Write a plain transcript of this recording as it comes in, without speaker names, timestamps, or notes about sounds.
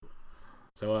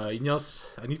So,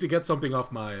 Ignace, I need to get something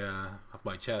off my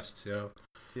chest. You know,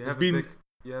 You it's have been a big,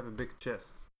 you have a big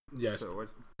chest. yes, So what?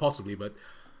 possibly, but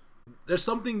there's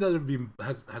something that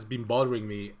has been bothering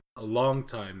me a long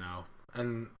time now,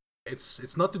 and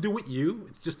it's not to do with you.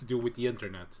 It's just to do with the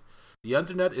internet. The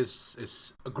internet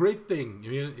is a great thing.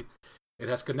 You know, it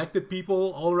has connected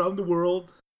people all around the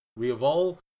world. We have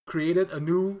all created a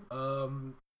new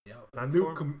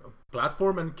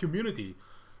platform and community.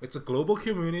 It's a global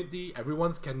community.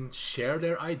 Everyone can share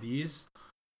their ideas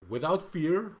without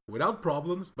fear, without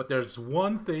problems. But there's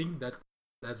one thing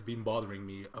that's been bothering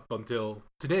me up until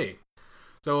today.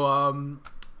 So,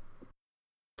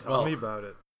 Tell me about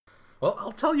it. Well,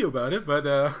 I'll tell you about it,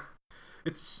 but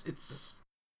it's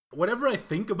whenever I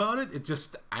think about it, it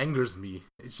just angers me.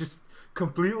 It just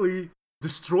completely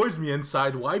destroys me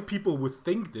inside. Why people would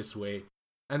think this way,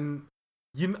 and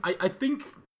I think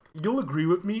you'll agree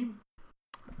with me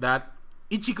that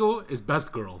Ichigo is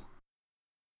best girl.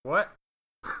 What?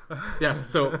 Yes.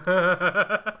 So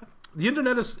the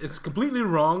internet is completely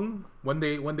wrong when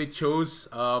they chose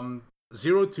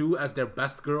 02 as their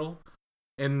best girl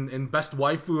in best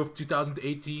waifu of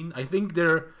 2018. I think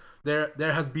there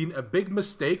has been a big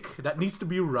mistake that needs to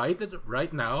be righted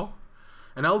right now,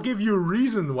 and I'll give you a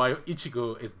reason why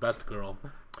Ichigo is best girl.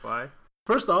 Why?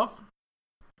 First off,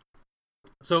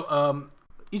 so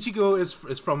Ichigo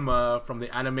is from the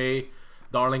anime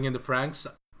Darling in the Franxx.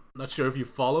 Not sure if you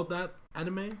followed that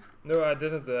anime. No, I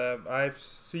didn't. I've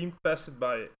seen pass it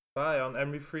by on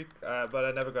Anime Freak, but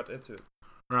I never got into it.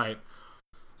 Right.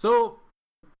 So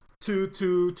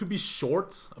to be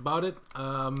short about it,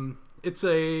 it's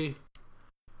a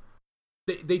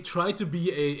they try to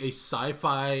be a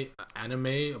sci-fi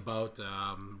anime about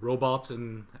robots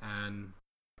and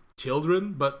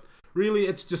children, but really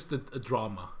it's just a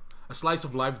drama, a slice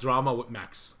of life drama with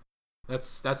Max.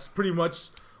 That's pretty much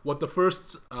what the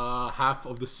first half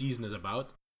of the season is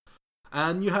about.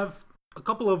 And you have a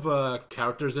couple of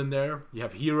characters in there. You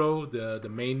have Hero, the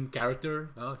main character.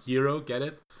 Hero, get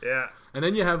it? Yeah. And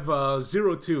then you have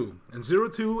 02. And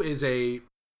 02 is a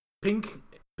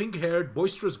pink-haired,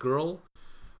 boisterous girl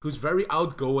who's very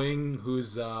outgoing,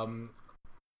 who's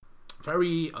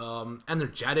very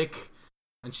energetic,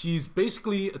 and she's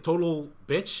basically a total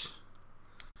bitch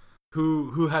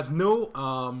who has no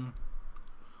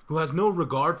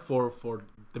regard for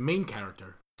the main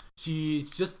character. She's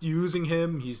just using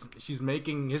him. She's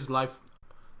making his life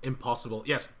impossible.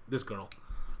 Yes, this girl,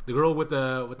 the girl with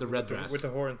the red dress with the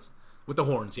horns. With the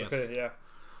horns, yes. Okay, yeah.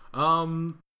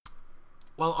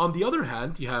 Well, on the other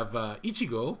hand, you have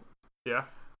Ichigo. Yeah.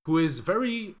 Who is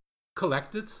very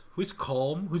collected, who's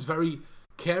calm, who's very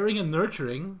caring and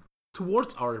nurturing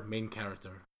towards our main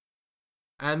character.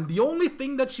 And the only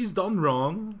thing that she's done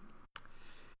wrong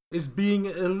is being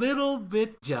a little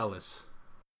bit jealous.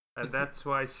 And that's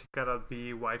why she cannot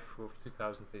be waifu of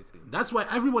 2018. That's why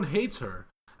everyone hates her.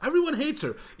 Everyone hates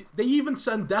her. They even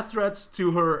send death threats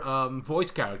to her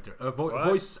voice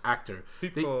actor.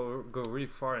 People go really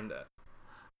far in that.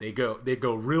 They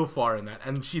go real far in that,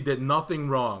 and she did nothing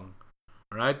wrong.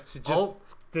 All right? She just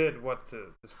did what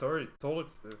the story told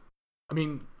her to do. I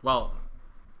mean, well,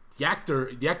 the actor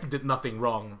did nothing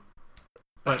wrong.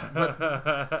 But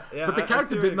yeah, but the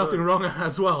character did nothing wrong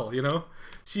as well, you know?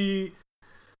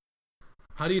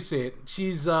 How do you say it?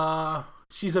 She's a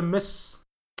miss.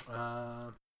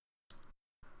 How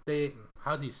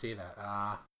do you say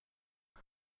that?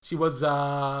 She was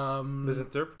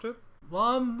misinterpreted. Well,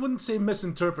 I wouldn't say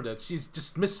misinterpreted. She's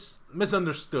just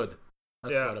misunderstood.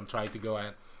 That's what I'm trying to go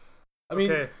at. I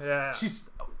mean,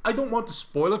 I don't want to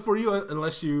spoil it for you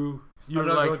unless you're I'm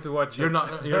not like going to watch it.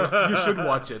 You should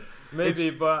watch it. Maybe,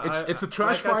 it's a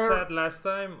trash fire. Like I said last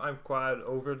time, I'm quite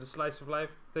over the slice of life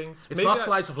things. It's not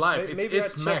slice of life.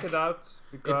 It's check mech. it out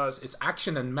because it's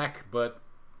action and mech, but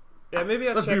yeah, maybe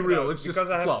I'll let's check be real. it out It's just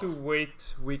because I fluff. have to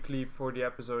wait weekly for the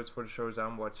episodes for the shows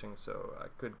I'm watching, so I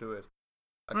could do it.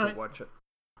 I could watch it.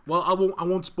 Well, I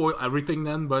won't spoil everything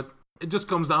then, but it just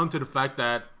comes down to the fact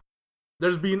that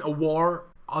there's been a war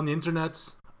on the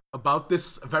internet about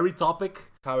this very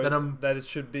topic. That it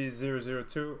should be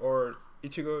 002 or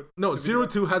Ichigo. No,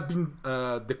 02 has been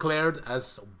declared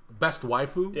as best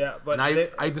waifu. Yeah, but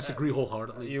I disagree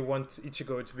wholeheartedly. You want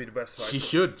Ichigo to be the best She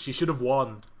waifu. should have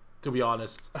won. To be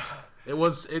honest,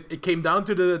 it came down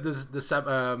to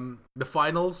the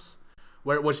finals,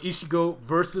 where it was Ichigo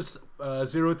versus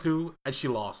 02, and she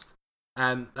lost,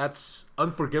 and that's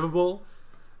unforgivable.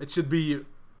 It should be.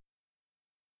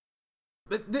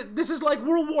 This is like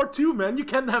World War II, man. You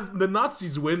can't have the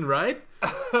Nazis win, right?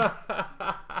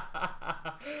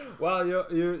 Well,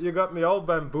 you got me all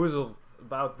bamboozled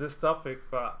about this topic,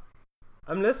 but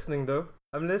I'm listening though.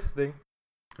 I'm listening.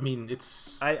 I mean,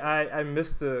 it's... I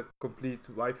missed the complete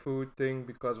waifu thing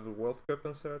because of the World Cup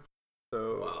and such.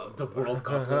 So Well, the World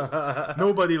Cup.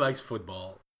 Nobody likes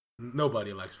football.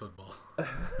 Nobody likes football.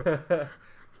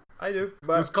 I do,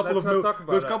 but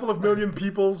there's a couple of million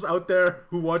peoples out there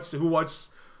who watch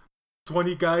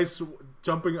 20 guys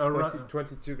jumping around.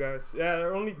 22 guys. Yeah, there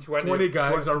are only 20. 20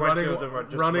 guys are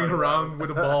running around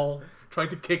with a the ball, trying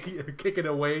to kick it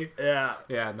away. Yeah.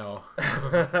 Yeah, no.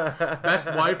 Best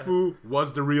waifu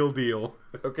was the real deal.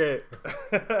 Okay.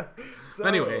 So...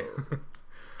 Anyway,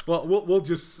 well, we'll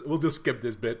just skip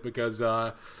this bit because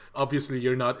obviously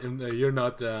you're not.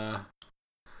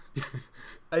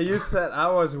 You said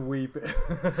I was a weep.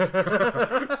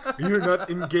 You're not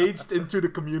engaged into the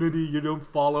community. You don't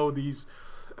follow these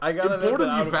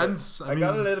important events. I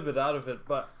got a little bit out of it,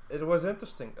 but it was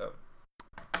interesting though.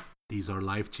 These are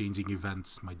life-changing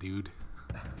events, my dude.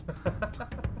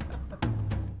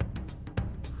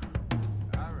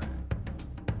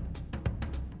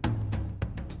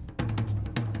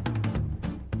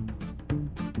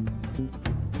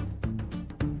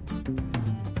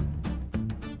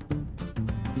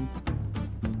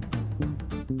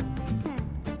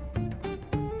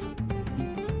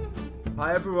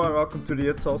 Hi everyone, welcome to the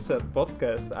It's All Set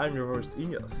podcast. I'm your host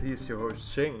Ignace, he's your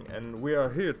host Shing, and we are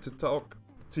here to talk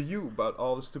to you about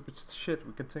all the stupid shit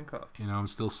we can think of. You know, I'm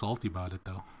still salty about it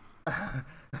though.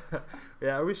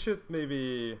 Yeah, we should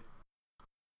maybe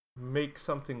make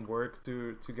something work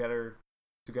together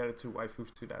to waifu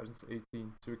 2018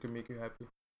 so we can make you happy.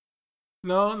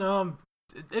 No,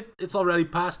 it's already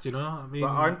passed, you know. I mean, but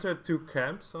aren't there two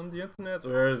camps on the internet,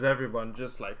 or is everyone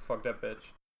just like fuck that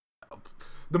bitch?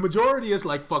 The majority is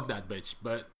like fuck that bitch,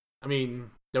 but I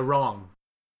mean they're wrong.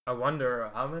 I wonder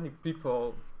how many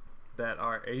people that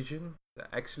are Asian that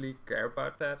actually care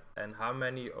about that, and how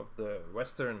many of the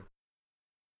Western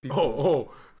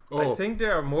people. Oh. I think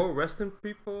there are more Western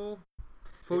people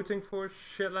voting for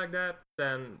shit like that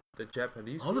than the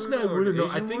Japanese. Honestly, I wouldn't know.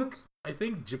 I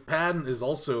think Japan is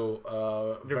also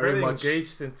they're very much much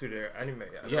engaged into their anime.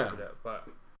 I know that, but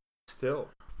still.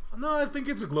 No, I think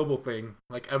it's a global thing.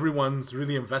 Like, everyone's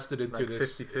really invested into like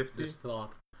this 50-50? This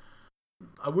thought.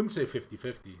 I wouldn't say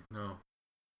 50-50, no.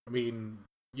 I mean,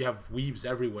 you have weebs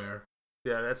everywhere.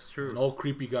 Yeah, that's true. And all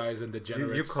creepy guys and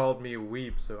degenerates. You called me a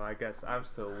weeb, so I guess I'm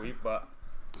still a weeb, but...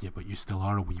 Yeah, but you still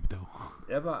are a weeb, though.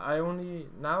 Yeah, but I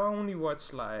only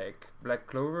watch, like, Black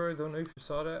Clover. I don't know if you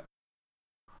saw that.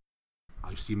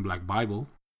 I've seen Black Bible.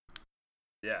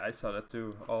 Yeah, I saw that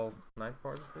too. All 9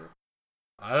 parts of it.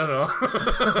 I don't know.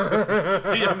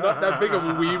 See, I'm not that big of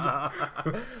a weeb.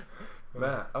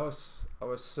 Man, I was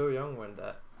so young when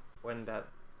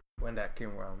that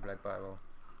came around. Black Bible.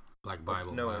 Black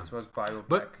Bible. No, man. it was Bible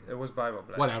Black. It was Bible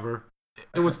Black. Whatever.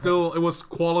 It was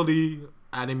quality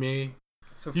anime.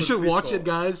 So you should watch it,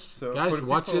 guys. So guys,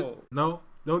 watch it. No,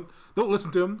 don't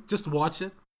listen to him. Just watch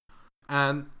it,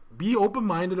 and be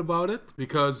open-minded about it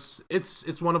because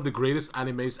it's one of the greatest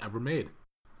animes ever made.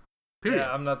 Period.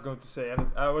 Yeah, I'm not going to say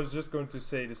anything. I was just going to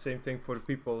say the same thing for the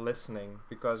people listening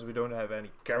because we don't have any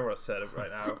camera set up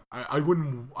right now. I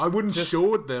wouldn't just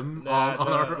show it them on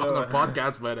our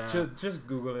podcast, but just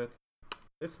Google it.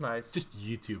 It's nice. Just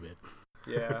YouTube it.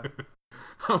 Yeah.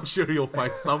 I'm sure you'll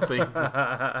find something.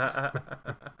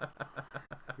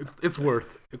 It's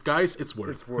worth it, guys. It's worth.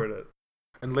 It's worth it.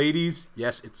 And ladies,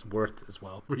 yes, it's worth as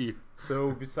well for you. So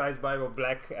besides Bible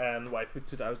Black and Waifu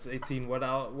 2018, what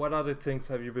other things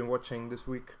have you been watching this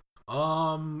week? A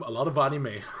lot of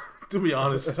anime, to be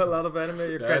honest. A lot of anime.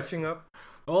 You're catching up.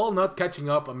 Well, not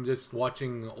catching up. I'm just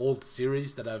watching old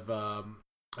series that I've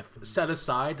set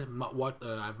aside.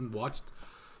 I haven't watched.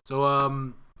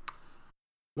 So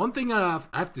one thing I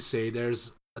have to say,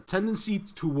 there's a tendency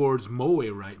towards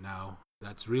moe right now.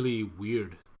 That's really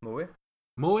weird. Moe?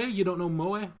 Moe? You don't know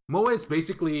moe? Moe is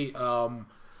basically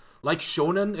like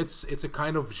shonen. It's a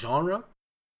kind of genre,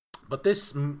 but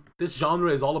this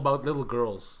genre is all about little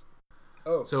girls.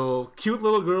 Oh. So cute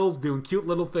little girls doing cute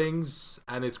little things,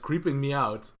 and it's creeping me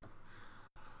out.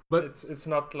 But it's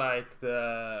not like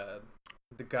the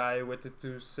guy with the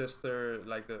two sisters,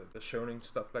 like the shonen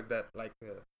stuff like that, like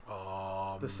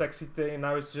the sexy thing.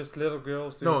 Now it's just little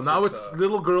girls. No, now it's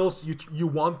little girls. You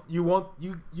want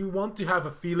to have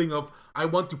a feeling of, I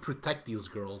want to protect these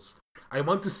girls. I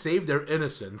want to save their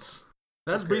innocence.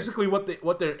 That's basically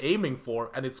what they're aiming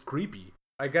for, and it's creepy.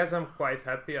 I guess I'm quite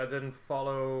happy I didn't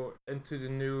follow into the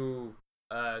new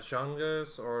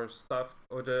genres or stuff,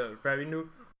 or the very new,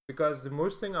 because the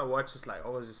most thing I watch is like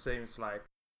always the same. It's like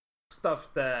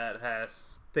stuff that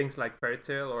has things like Fairy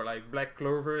Tail or like Black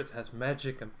Clover. It has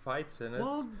magic and fights in it.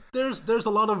 Well, there's a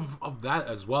lot of that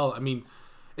as well. I mean,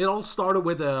 it all started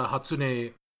with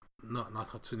Hatsune, not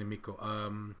Hatsune Miku.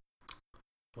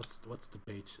 What's the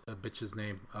bitch's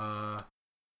name?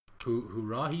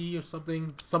 Hurahi or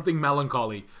something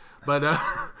melancholy. But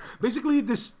basically,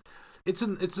 it's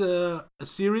a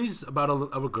series about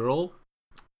a girl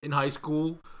in high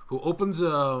school who opens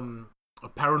a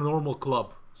paranormal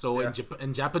club. So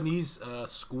in Japanese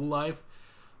school life,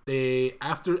 they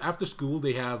after school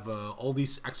they have all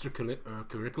these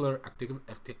extracurricular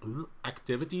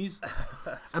activities,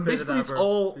 and basically it's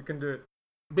all you can do it.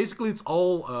 Basically, it's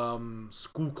all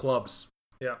school clubs.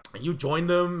 Yeah, and you join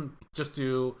them just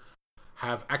to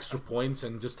have extra points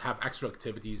and just have extra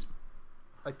activities.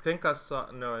 I think I saw.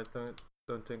 No, I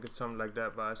don't think it's something like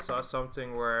that. But I saw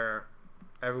something where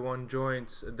everyone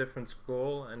joins a different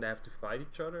school and they have to fight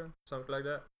each other, something like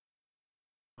that.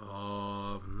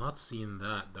 I've not seen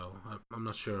that though. I'm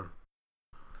not sure.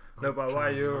 No, but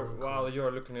while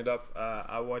you're looking it up,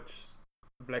 I watch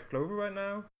Black Clover right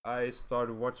now. I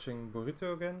started watching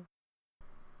Boruto again.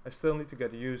 I still need to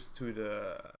get used to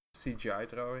the CGI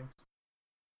drawings.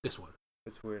 This one.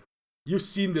 It's weird. You've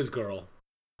seen this girl.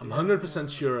 I'm 100%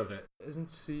 sure of it. Isn't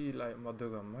she like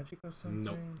Madoka Magica or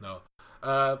something? No.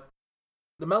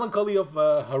 The Melancholy of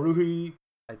Haruhi.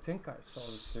 I think I saw the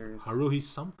series. Haruhi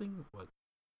something? What?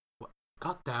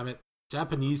 God damn it.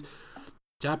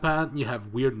 Japan, you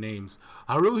have weird names.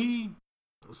 Haruhi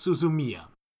Suzumiya.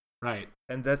 Right.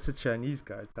 And that's a Chinese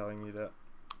guy telling you that.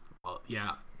 Well,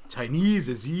 yeah. Chinese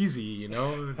is easy, you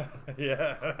know?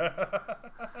 Yeah.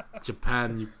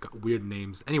 Japan, you got weird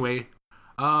names. Anyway,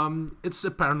 it's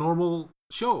a paranormal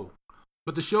show.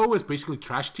 But the show is basically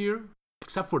trash tier,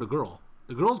 except for the girl.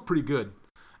 The girl's pretty good.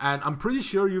 And I'm pretty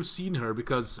sure you've seen her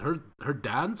because her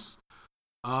dance.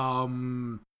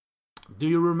 Do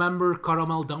you remember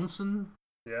Caramel Dansen?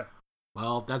 Yeah.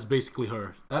 Well, that's basically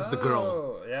her. That's the girl.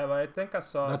 Oh, yeah, but I think I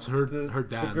saw. That's her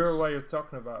dance. The girl while you're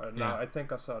talking about it. No, Yeah. I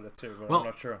think I saw that too, but Well, I'm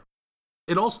not sure.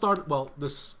 It all started. Well,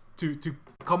 this to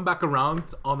come back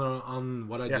around on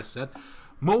what I just said.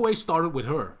 Moe started with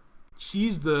her.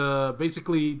 She's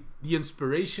basically the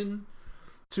inspiration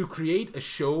to create a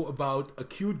show about a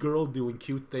cute girl doing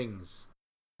cute things,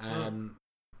 and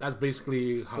that's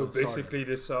basically how it started. So basically,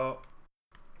 they saw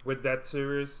with that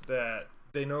series that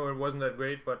they know it wasn't that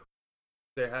great, but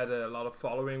they had a lot of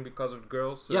following because of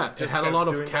girls. So it had a lot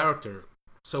of character.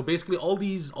 So basically, all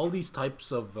these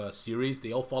types of series,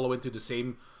 they all follow into the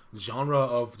same genre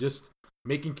of just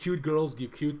making cute girls do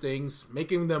cute things,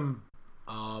 making them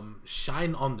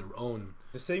shine on their own.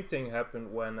 The same thing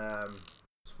happened when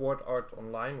Sword Art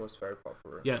Online was very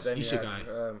popular. Yes, then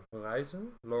Isekai.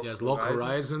 Horizon. Log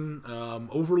Horizon.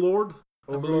 Overlord.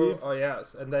 I believe. Oh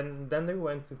yes, and then they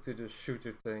went into the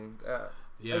shooter thing.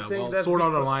 Sword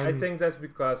Art Online. I think that's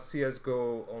because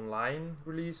CS:GO Online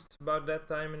released about that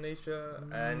time in Asia,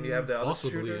 and you have the other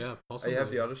shooter. You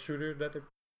have the other shooter that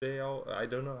they all. I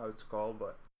don't know how it's called,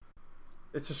 but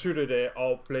it's a shooter they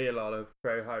all play a lot of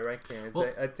very high ranking.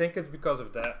 I think it's because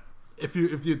of that. If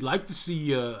you'd like to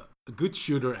see a good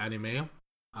shooter anime,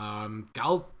 I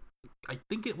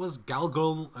think it was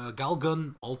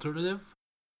Galgun Alternate.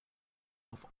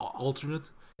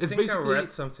 It's basically I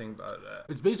read something about that.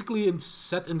 It's basically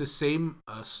set in the same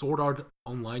Sword Art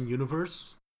Online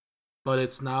universe, but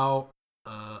it's now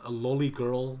a lolly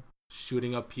girl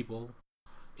shooting up people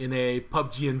in a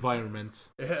PUBG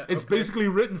environment. Yeah, it's basically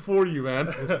written for you,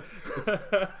 man.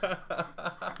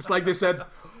 It's like they said,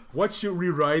 what should we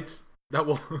write that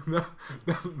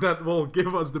will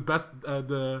give us the best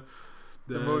the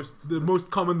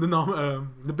most common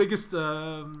the biggest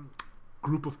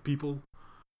group of people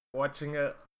watching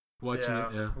it.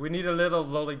 Yeah. We need a little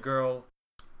lolly girl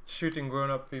shooting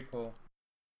grown-up people.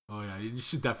 Oh yeah, you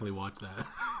should definitely watch that.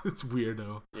 It's weird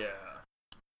though. Yeah.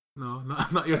 No,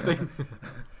 not your thing.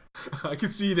 I can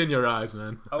see it in your eyes,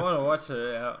 man. I want to watch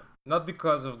it. Yeah. Not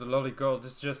because of the lolly girl.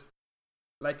 It's just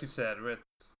like you said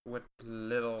with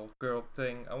little girl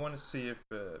thing. I want to see if.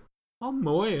 Well,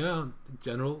 Moe, in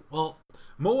general. Well,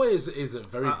 Moe is a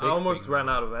very big. I almost thing, ran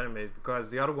out of anime because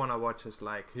the other one I watch is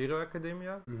like Hero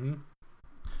Academia. Mm-hmm.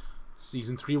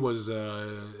 Season 3 was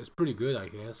is pretty good, I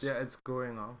guess. Yeah, it's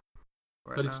going on.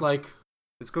 But it's like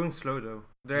it's going slow though.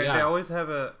 They always have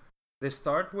they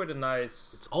start with a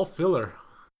nice. It's all filler.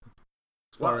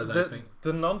 As far as I think.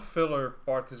 The non-filler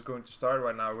part is going to start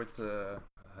right now with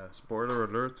spoiler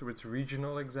alert with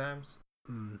regional exams.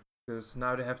 Because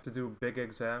now they have to do big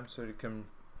exams so they can.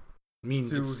 I mean,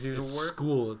 it's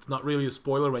school. It's not really a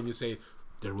spoiler when you say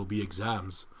there will be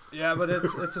exams. Yeah, but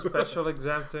it's a special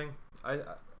exam thing.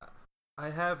 I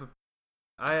have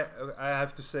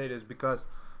to say this because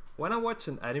when I watch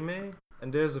an anime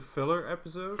and there's a filler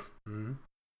episode,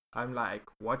 I'm like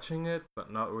watching it,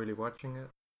 but not really watching it.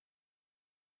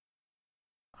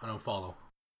 I don't follow.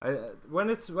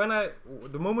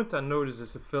 The moment I notice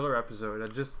it's a filler episode, I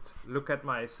just look at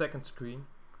my second screen.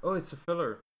 Oh, it's a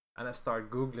filler, and I start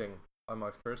googling on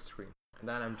my first screen, and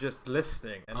then I'm just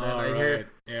listening, and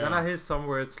then I hear some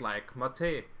words like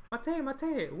Mate,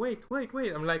 wait.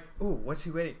 I'm like, oh, what's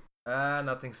he waiting?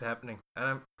 Nothing's happening,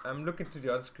 and I'm looking to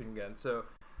the other screen again. So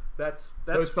that's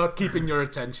so it's not keeping your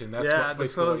attention. That's yeah, what the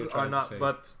fillers you're are trying not. to say.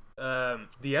 But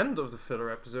the end of the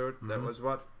filler episode, that was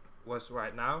what was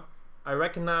right now. I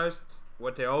recognized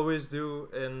what they always do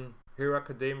in Hero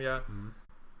Academia.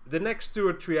 The next 2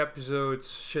 or 3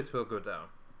 episodes, shit will go down.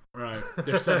 Right,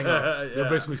 they're setting up. They're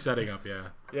basically setting up.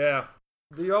 Yeah.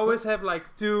 You always have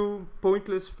like 2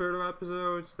 pointless filler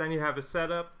episodes, then you have a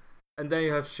setup, and then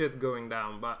you have shit going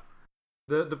down. But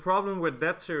the problem with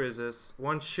that series is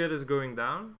once shit is going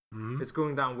down, it's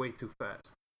going down way too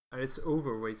fast, and it's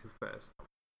over way too fast.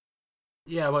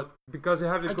 Yeah, but because they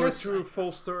have to go through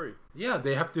full story. Yeah,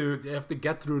 they have to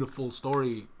get through the full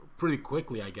story pretty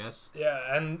quickly, I guess.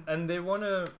 Yeah, and they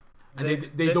wanna. And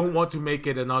they don't want to make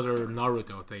it another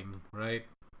Naruto thing, right?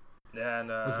 Yeah,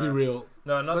 no. Let's be real.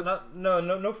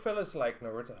 No fillers like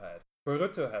Naruto had.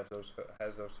 Boruto has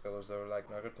those fillers though, like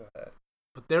Naruto had.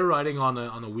 But they're writing on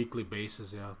a weekly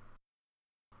basis, yeah.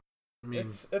 I mean,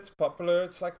 it's popular.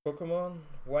 It's like Pokemon.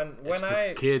 When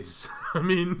for kids. I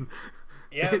mean,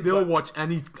 yeah, they'll watch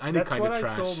any kind of trash. That's what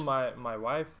I told my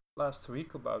wife last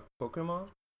week about Pokemon.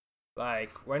 Like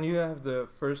when you have the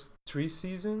first 3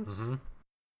 seasons,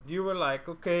 you were like,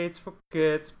 okay, it's for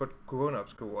kids, but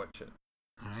grown-ups could watch it.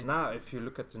 Right. Now, if you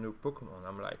look at the new Pokemon,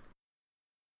 I'm like,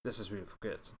 this is really for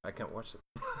kids. I can't watch it.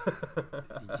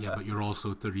 Yeah, but you're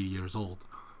also 30 years old.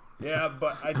 Yeah,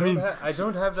 but I don't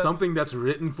have that. Something that's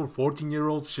written for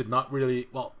 14-year-olds should not really...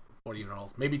 Well,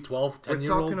 14-year-olds. Maybe 12, 10-year-olds.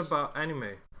 We're talking about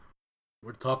anime.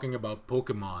 We're talking about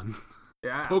Pokemon.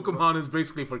 Yeah. Pokemon is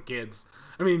basically for kids.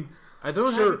 I mean, I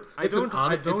don't sure, have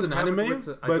it, it's an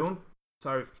anime, but...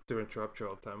 Sorry to interrupt you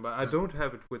all the time, but I don't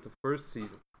have it with the first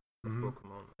season of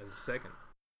Pokemon and the second.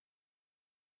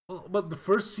 Well, but the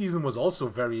first season was also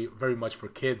very, very much for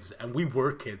kids, and we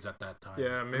were kids at that time.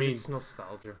 Yeah, maybe it's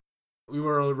nostalgia. We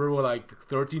were like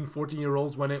 13,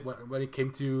 14-year-olds when it came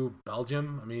to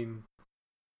Belgium. I mean,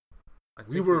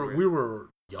 we were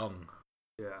young.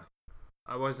 Yeah,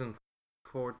 I was in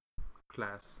 4th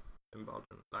class in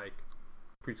Belgium, like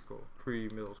preschool,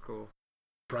 pre-middle school.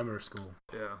 Primary school.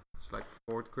 Yeah, it's like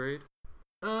 4th grade.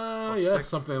 Yeah,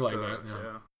 something like that.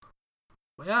 Yeah.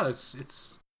 But yeah,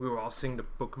 it's. We were all singing the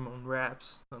Pokemon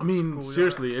raps. I mean,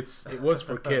 seriously, it was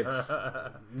for kids.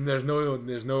 There's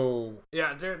no.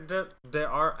 Yeah, there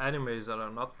are animes that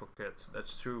are not for kids.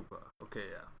 That's true, but okay,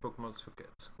 yeah, Pokemon's for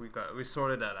kids. We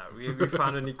sorted that out. We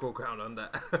found an equal ground on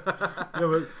that. Yeah,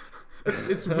 but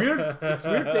it's weird. It's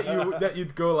weird that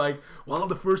you'd go like, well,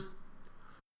 the first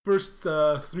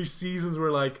 3 seasons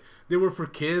were like they were for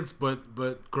kids, but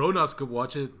grown-ups could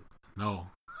watch it. No,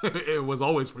 it was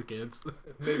always for kids.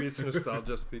 Maybe it's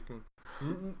nostalgia speaking.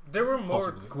 There were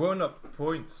more grown-up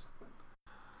points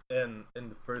in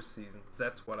the first seasons.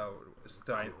 That's what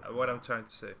I'm trying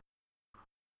to say.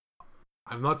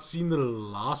 I've not seen the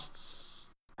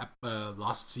last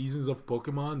seasons of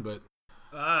Pokemon, but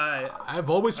I've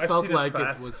always felt like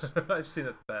it was. I've seen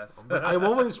it pass. But I've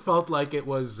always felt like it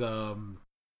was.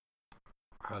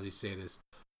 How do you say this?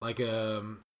 Like a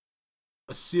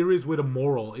series with a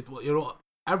moral.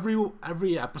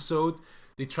 Every episode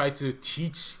they try to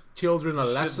teach children a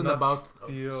lesson about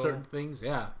certain things.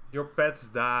 Yeah, your pets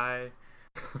die.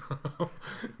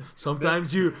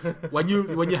 Sometimes when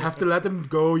you have to let them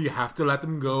go, you have to let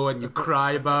them go, and you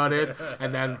cry about it.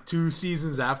 And then 2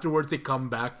 seasons afterwards, they come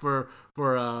back for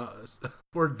a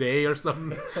day or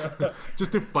something,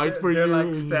 just to fight for They're you.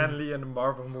 Like Stan Lee in the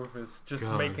Marvel movies,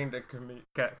 just making the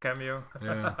cameo.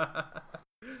 Yeah.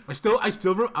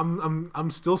 I'm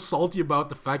still salty about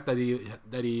the fact that he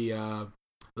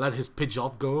let his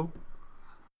Pidgeot go.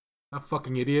 That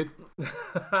fucking idiot.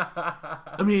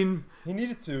 I mean, he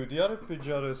needed to. The other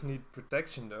Pidgeotos need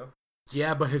protection, though.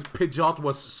 Yeah, but his Pidgeot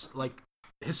was like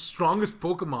his strongest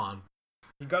Pokemon.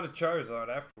 He got a Charizard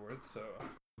afterwards, so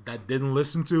that didn't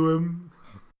listen to him.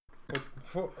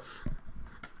 For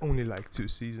only like 2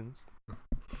 seasons.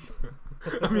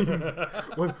 I mean,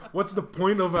 what's the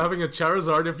point of having a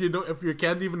Charizard if you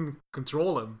can't even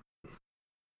control him?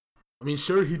 I mean,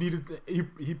 sure, he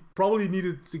probably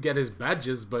needed to get his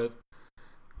badges, but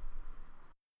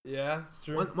yeah, it's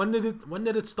true. When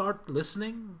did it start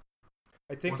listening?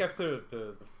 I think after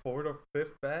the 4th or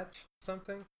 5th badge,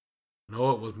 something. No,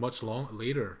 it was much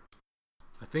later.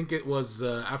 I think it was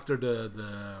after the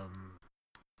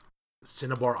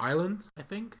Cinnabar Island, I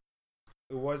think.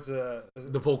 It was the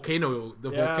volcano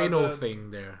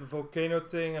thing there. The volcano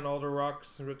thing and all the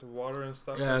rocks with the water and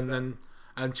stuff. Yeah,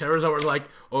 and Charizard was like,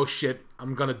 "Oh shit,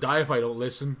 I'm gonna die if I don't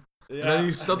listen." Yeah. And then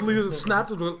he suddenly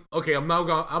snapped it. Okay, I'm not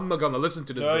gonna listen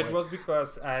to this. No, boy. It was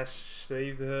because Ash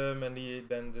saved him, and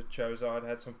then the Charizard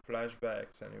had some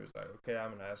flashbacks, and he was like, "Okay,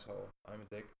 I'm an asshole. I'm a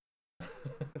dick."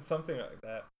 Something like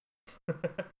that.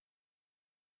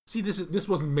 See, this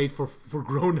wasn't made for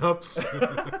grown-ups.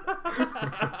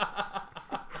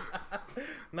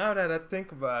 Now that I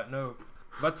think about it, no.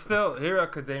 But still, Hero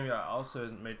Academia also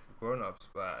isn't made for grown-ups,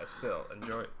 but I still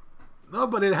enjoy it. No,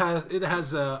 but it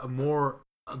has a more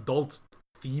adult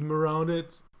theme around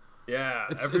it. Yeah,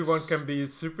 everyone can be a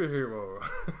superhero.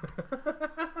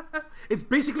 It's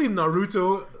basically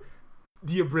Naruto,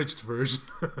 the abridged version.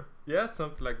 Yeah,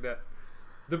 something like that.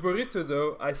 The burrito,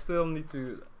 though, I still need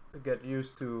to get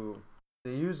used to.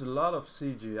 They use a lot of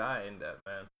CGI in that,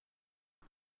 man.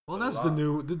 Well, that's the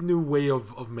new way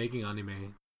of making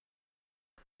anime.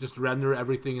 Just render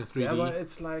everything in 3D. Yeah, but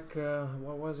it's like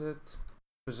what was it?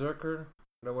 Berserker.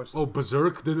 That was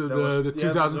Berserk, the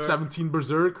 2017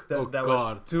 Berserk. That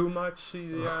God, was too much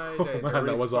CGI. They really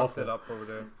that was awful. It up over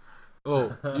there.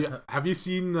 Oh, yeah. Have you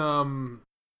seen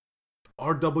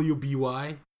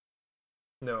RWBY?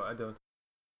 No, I don't.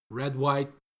 Red,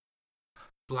 white,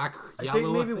 black, yellow. I think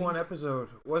maybe one episode.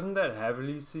 Wasn't that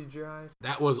heavily CGI?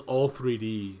 That was all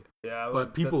 3D. Yeah,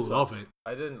 but people love it.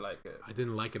 I didn't like it. I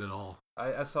didn't like it at all.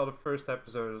 I saw the first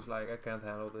episode. I was like, I can't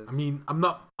handle this. I mean, I'm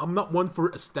not one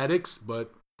for aesthetics,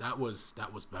 but that was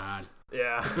bad.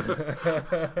 Yeah,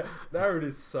 that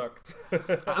really sucked.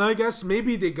 And I guess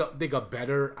maybe they got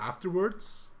better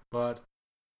afterwards. But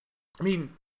I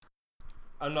mean,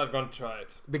 I'm not gonna try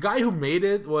it. The guy who made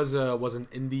it was an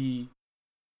indie.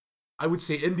 I would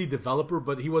say indie developer,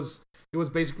 but he was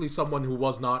basically someone who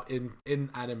was not in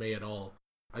anime at all.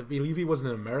 I believe he was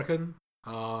an American.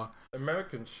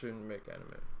 Americans shouldn't make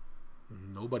anime.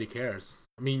 Nobody cares.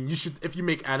 I mean, you should, if you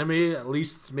make anime, at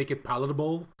least make it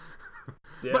palatable.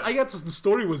 Yeah. But I guess the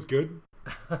story was good.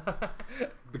 The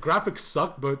graphics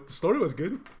sucked, but the story was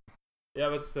good. Yeah,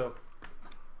 but still,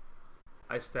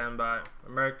 I stand by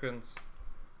Americans.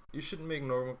 You should make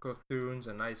normal cartoons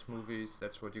and nice movies.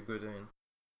 That's what you're good in.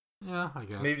 Yeah, I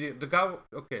guess. Maybe the Cowboy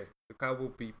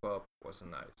Bebop was a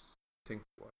nice thing.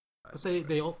 But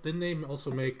they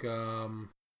also make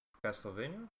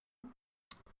Castlevania.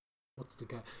 What's the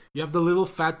guy? You have the little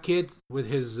fat kid with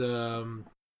his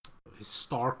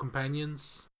star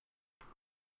companions.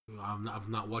 I've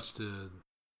not watched the,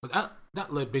 but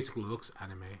that basically looks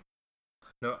anime.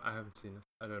 No, I haven't seen it.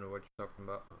 I don't know what you're talking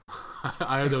about.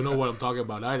 I don't know what I'm talking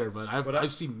about either, but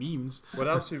I've seen memes. What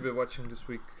else have you been watching this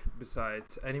week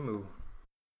besides anime?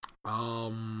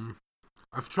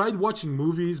 I've tried watching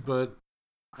movies, but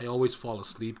I always fall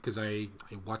asleep because I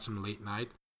watch them late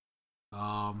night.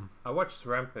 I watched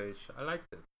Rampage. I liked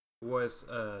it. It was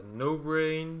no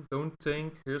brain, don't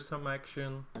think. Here's some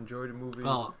action. Enjoy the movie.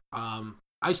 Well,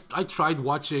 I tried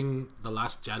watching The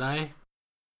Last Jedi,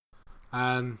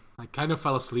 and I kind of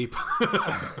fell asleep.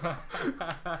 Star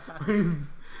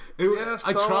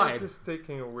I tried. Wars is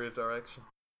taking a weird direction.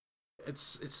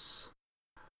 It's.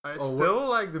 I still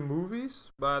like the movies,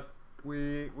 but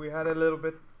we had a little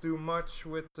bit too much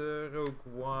with Rogue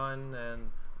One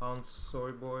and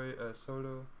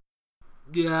Solo.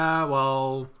 Yeah,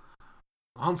 well,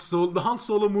 the Han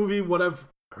Solo movie, what I've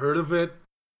heard of it,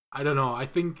 I don't know. I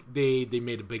think they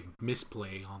made a big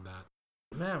misplay on that.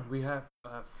 Man, we have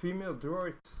female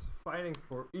droids fighting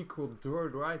for equal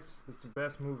droid rights. It's the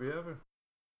best movie ever.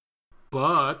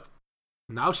 But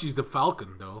now she's the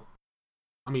Falcon, though.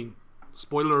 I mean,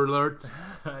 spoiler alert.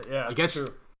 Yeah, I guess true.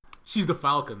 She's the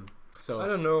Falcon. So I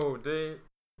don't know. They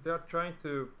are trying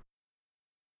to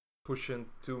push in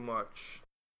too much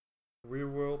real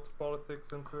world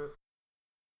politics into it.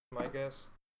 My guess.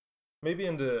 Maybe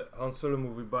in the Han Solo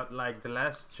movie, but like The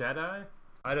Last Jedi,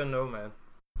 I don't know, man.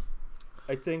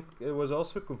 I think it was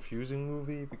also a confusing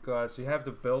movie because you have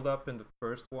the build up in the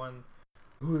first one.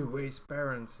 Who Wei's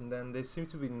parents, and then they seem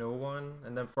to be no one,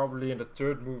 and then probably in the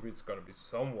third movie it's gonna be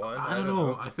someone. I don't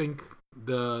know. I think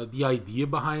the idea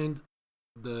behind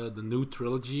the new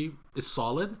trilogy is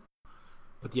solid,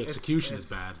 but the execution is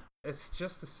bad. It's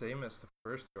just the same as the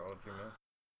first trilogy,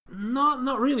 man.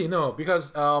 Not really, no.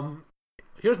 Because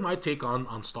here's my take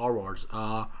on Star Wars.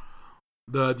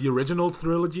 The original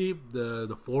trilogy,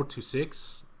 the 4 to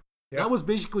 6, that was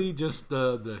basically just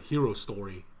the hero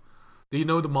story. Do you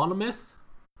know the monomyth?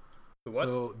 The what?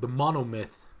 So the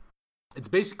monomyth. It's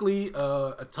basically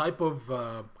a type of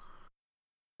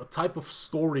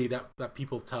story that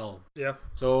people tell. Yeah.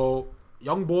 So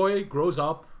young boy grows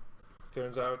up,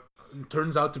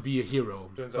 turns out to be a hero,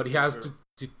 but he has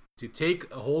to take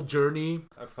a whole journey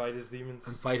and fight his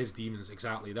demons.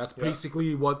 Exactly. That's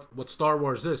basically what Star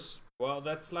Wars is. Well,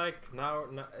 that's like now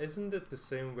isn't it the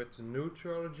same with the new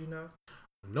trilogy now?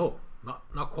 No,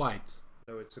 not quite.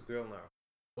 No, it's a girl now.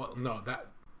 Well, no, that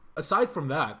aside from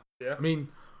that, yeah. I mean,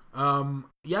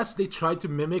 yes, they try to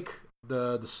mimic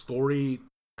the story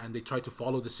and they try to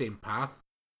follow the same path,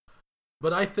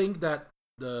 but I think that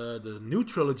the new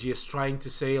trilogy is trying to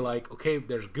say, like, okay,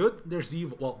 there's good, there's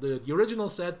evil. Well, the original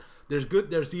said there's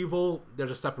good, there's evil, there's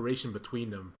a separation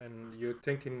between them. And you're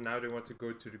thinking now they want to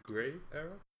go to the gray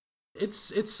era?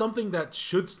 It's something that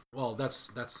should, well,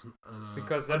 that's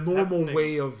because that's a normal happening.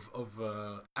 way of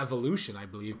evolution, I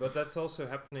believe. But that's also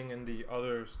happening in the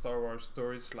other Star Wars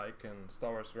stories, like in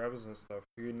Star Wars Rebels and stuff.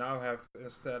 You now have,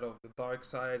 instead of the dark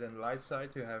side and light side,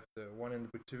 you have the one in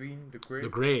between, the gray. The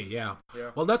gray, yeah.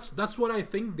 Well, that's what I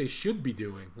think they should be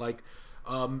doing. Like,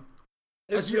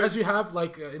 as you have,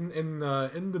 like, in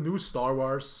the new Star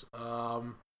Wars,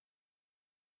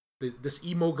 this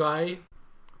emo guy.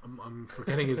 I'm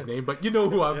forgetting his name, but you know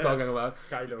who I'm talking about.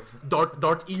 Kylo.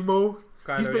 Darth Emo.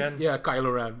 Kylo Ren. Yeah,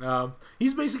 Kylo Ren.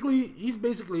 He's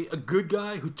basically a good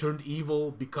guy who turned evil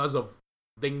because of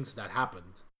things that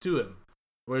happened to him.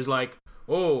 Whereas, like,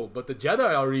 oh, but the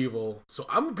Jedi are evil, so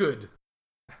I'm good.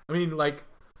 I mean, like,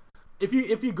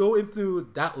 if you go into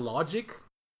that logic,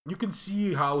 you can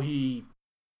see how he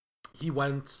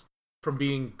went from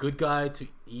being good guy to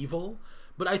evil.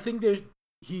 But I think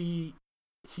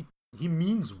he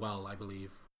means well, I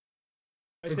believe.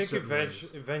 I think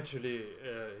eventually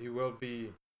he will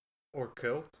be or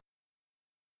killed,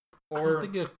 or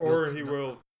he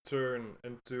will turn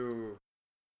into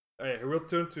he will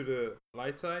turn to the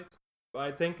light side. But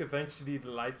I think eventually the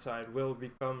light side will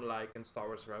become like in Star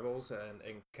Wars Rebels and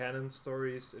in canon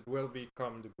stories, it will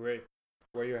become the gray,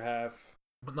 where you have.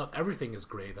 But not everything is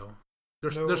gray though.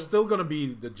 There's still gonna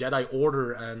be the Jedi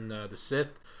Order and the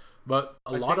Sith. But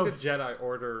I think the Jedi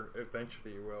Order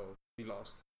eventually will be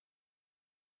lost.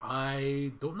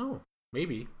 I don't know.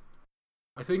 Maybe.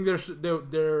 I think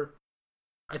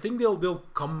I think they'll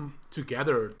come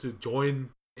together to join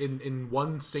in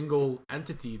one single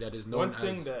entity that is known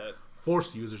as that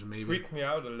Force users. Maybe freaked me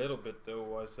out a little bit though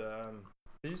was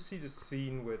did you see the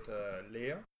scene with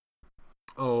Leia?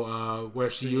 Oh,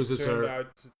 where she uses her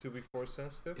out to be Force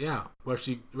sensitive. Yeah, where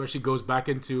she goes back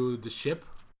into the ship.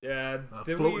 Yeah,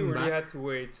 did we really had to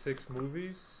wait 6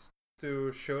 movies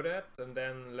to show that and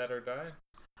then let her die?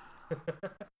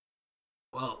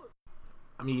 Well,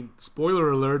 I mean, spoiler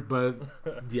alert, but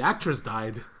the actress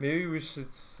died. Maybe we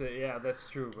should say, yeah, that's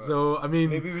true. But so, I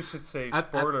mean, maybe we should say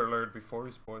spoiler alert before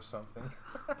we spoil something.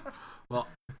 Well,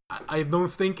 I don't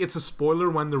think it's a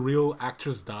spoiler when the real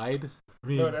actress died. I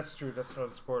mean, no, that's true. That's not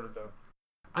a spoiler though.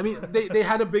 I mean,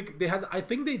 I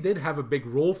think they did have a big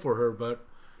role for her, but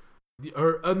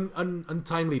her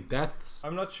untimely death.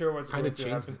 I'm not sure what's going to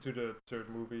happen to the third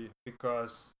movie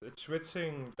because it's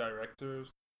switching directors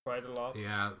quite a lot.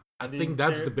 Yeah, I think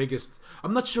that's the biggest.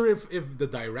 I'm not sure if the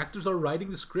directors are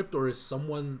writing the script or is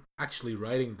someone actually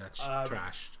writing that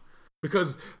trash.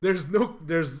 Because there's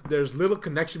little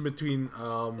connection between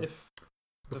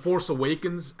the Force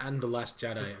Awakens and The Last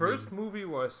Jedi. The first movie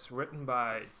was written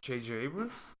by J.J.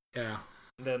 Abrams. Yeah.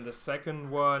 And then the second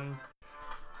one.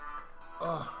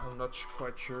 I'm not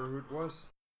quite sure who it was.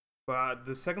 But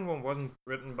the second one wasn't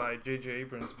written by J.J.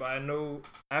 Abrams. But I know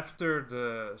after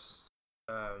the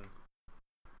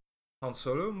Han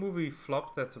Solo movie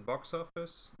flopped at the box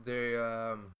office, they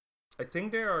I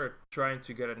think they are trying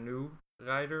to get a new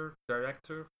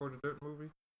director for the third movie.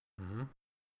 Mm-hmm.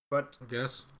 But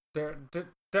yes, there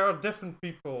are different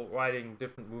people writing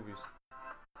different movies.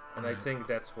 And I think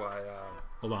that's why...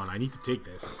 Hold on, I need to take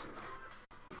this.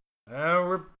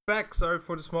 We're back. Sorry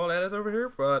for the small edit over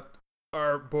here, but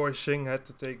our boy Shing had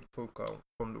to take a phone call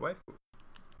from the waifu.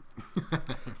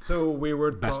 So we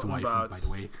were best talking waifu, about... by the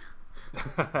way.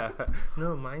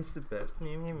 No, mine's the best.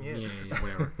 Yeah,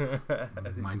 whatever.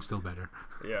 Mine's still better.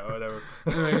 Yeah, whatever.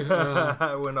 Anyway,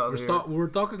 we're we're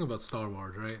talking about Star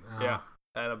Wars, right? Yeah,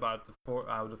 and about the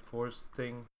Force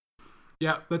thing.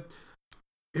 Yeah, but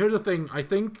here's the thing. I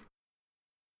think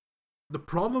the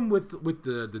problem with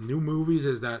the new movies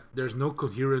is that there's no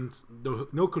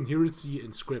coherency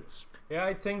in scripts. Yeah,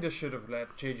 I think they should have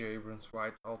let J.J. Abrams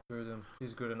write all three of them.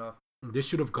 He's good enough. They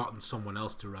should have gotten someone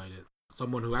else to write it.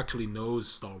 Someone who actually knows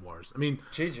Star Wars. I mean,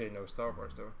 J.J. knows Star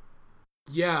Wars, though.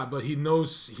 Yeah, but he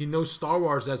knows Star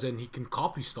Wars as in he can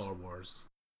copy Star Wars.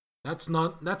 That's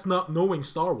not knowing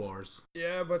Star Wars.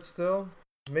 Yeah, but still,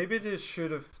 Maybe they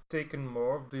should have taken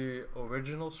more of the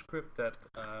original script that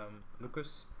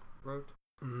Lucas wrote.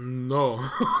 No,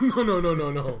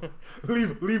 no.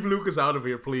 leave Lucas out of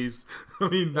here, please. I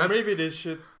mean, maybe they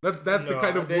should. That's the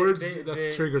kind of words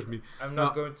that triggers me. I'm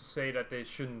not going to say that they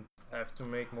shouldn't have to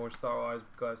make more Star Wars,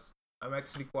 because I'm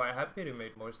actually quite happy they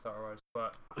made more Star Wars.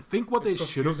 But I think what they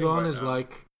should have done is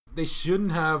like they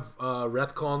shouldn't have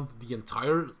retconned the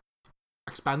entire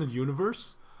expanded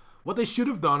universe. What they should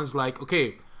have done is like,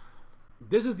 okay,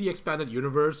 this is the expanded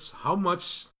universe. How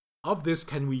much of this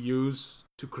can we use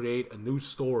to create a new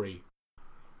story?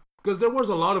 Because there was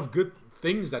a lot of good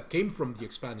things that came from the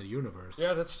expanded universe.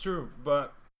 Yeah, that's true.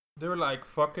 But they were like,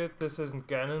 fuck it, this isn't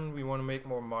canon. We want to make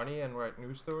more money and write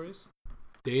new stories.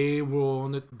 They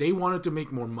wanted to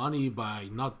make more money by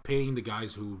not paying the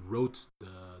guys who wrote the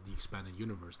expanded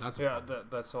universe.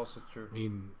 That's also true. I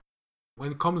mean,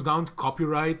 when it comes down to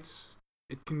copyrights,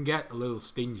 it can get a little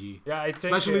stingy. Yeah, I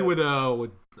think especially with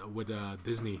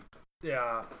Disney.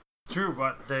 Yeah, true.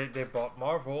 But they bought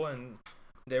Marvel, and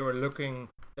they were looking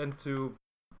into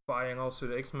buying also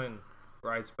the X-Men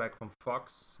rights back from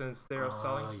Fox, since they are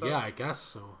selling stuff. Yeah, I guess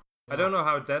so. Yeah. I don't know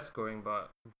how that's going,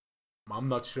 but I'm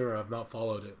not sure. I've not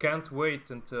followed it. Can't wait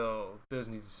until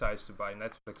Disney decides to buy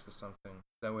Netflix or something.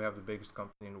 Then we have the biggest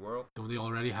company in the world. Don't they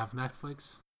already have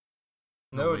Netflix?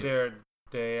 No, they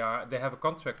have a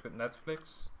contract with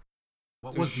Netflix.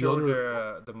 What to was the show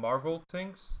other? The Marvel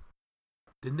things.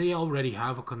 Didn't they already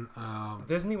have a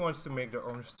Disney wants to make their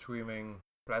own streaming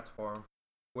platform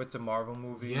with the Marvel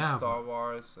movies, Yeah, Star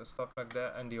Wars, and stuff like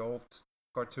that, and the old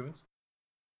cartoons.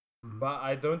 Mhm. But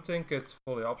I don't think it's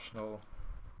fully optional.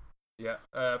 Yeah,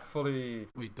 fully.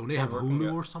 Wait, don't they have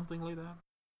Hulu or something like that?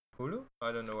 Hulu?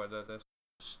 I don't know what that is.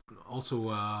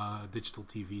 Also, digital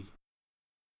TV.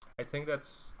 I think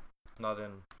that's not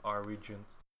in our region.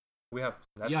 We have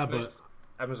Netflix. Yeah, but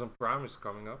Amazon Prime is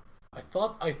coming up. I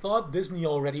thought Disney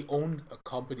already owned a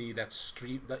company that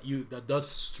does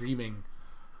streaming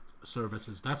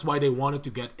services. That's why they wanted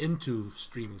to get into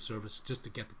streaming service, just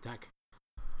to get the tech.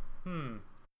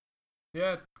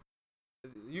 Yeah,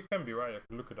 you can be right. I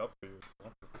can look it up for you.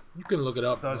 You can look it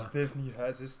up. Because Disney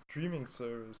has a streaming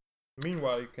service.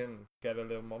 Meanwhile, you can get a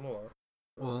little monologue.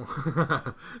 Well,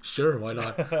 sure, why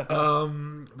not?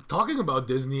 Talking about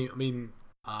Disney, I mean,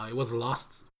 it was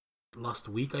last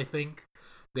week, I think.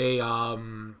 They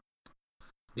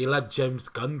let James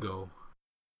Gunn go.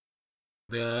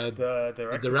 The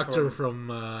director from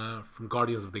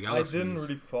Guardians of the Galaxy. I didn't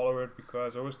really follow it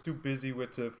because I was too busy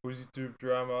with the FuzzyTube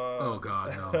drama. Oh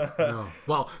God, no.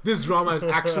 Well, this drama is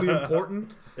actually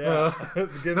important. Yeah,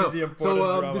 give me the important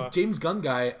drama. This James Gunn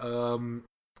guy,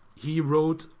 he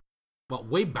wrote,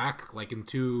 way back, like in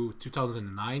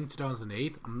 2009,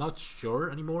 2008. I'm not sure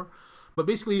anymore, but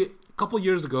basically, a couple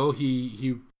years ago,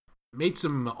 he made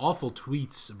some awful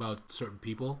tweets about certain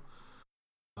people.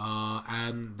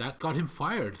 And that got him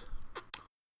fired.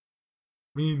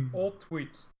 I mean, old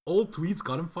tweets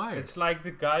got him fired. It's like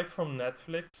the guy from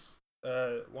Netflix,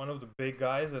 one of the big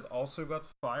guys that also got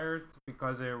fired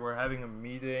because they were having a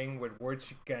meeting with words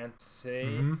you can't say.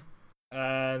 Mm-hmm.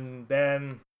 And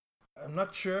then, I'm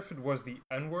not sure if it was the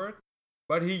N-word,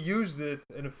 but he used it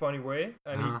in a funny way,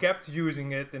 and he kept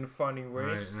using it in a funny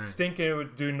way, right. thinking it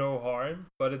would do no harm,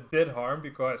 but it did harm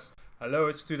because, hello,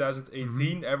 it's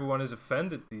 2018, everyone is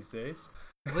offended these days.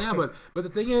 Well, yeah, but the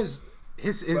thing is,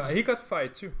 his he got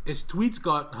fired too. His tweets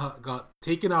got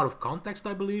taken out of context,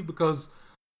 I believe, because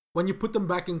when you put them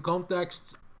back in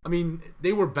context, I mean,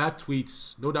 they were bad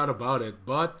tweets, no doubt about it.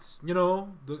 But you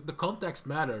know, the context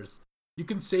matters. You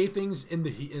can say things in the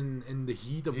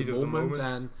heat of the moment,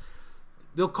 and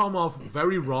they'll come off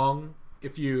very wrong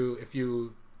if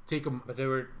you take them. But they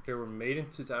were made in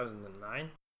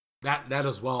 2009. That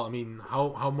as well. I mean,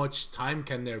 how much time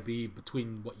can there be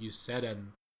between what you said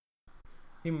and?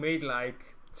 He made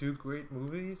like 2 great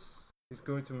movies. He's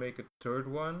going to make a 3rd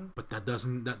one. But that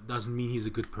doesn't mean he's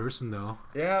a good person, though.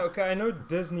 Yeah, okay. I know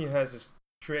Disney has a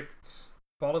strict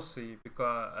policy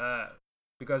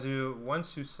because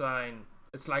once you sign,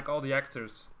 it's like all the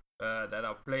actors that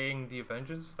are playing the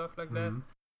Avengers, stuff like that.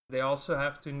 They also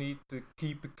need to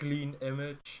keep a clean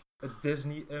image, a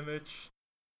Disney image,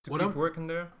 to keep working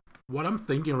there. What I'm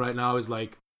thinking right now is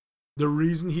like, the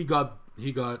reason he got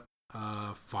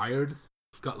fired,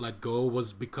 he got let go,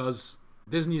 was because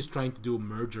Disney is trying to do a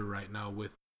merger right now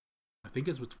with, I think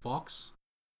it's with Fox.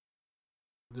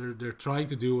 They're trying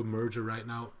to do a merger right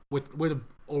now with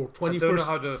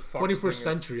 21st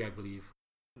century, I believe.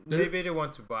 Maybe they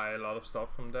want to buy a lot of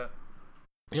stuff from that.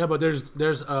 Yeah, but there's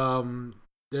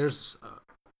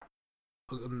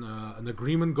an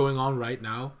agreement going on right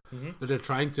now that they're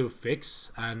trying to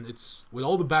fix, and it's with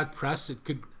all the bad press, it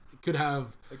could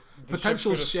have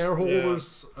potential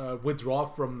shareholders withdraw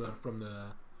from the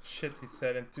shit he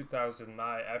said in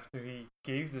 2009 after he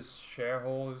gave the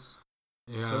shareholders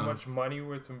so much money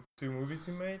with the 2 movies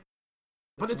he made.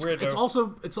 But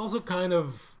it's also kind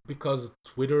of because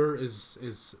Twitter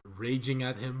is raging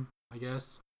at him, I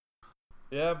guess.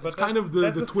 Yeah, but it's kind of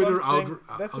the Twitter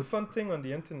that's a fun thing on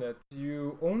the internet.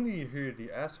 You only hear the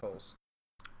assholes.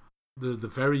 The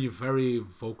very, very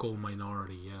vocal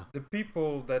minority, yeah. The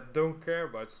people that don't care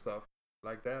about stuff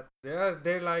like that.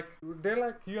 They're like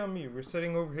you and me. We're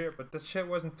sitting over here, but that shit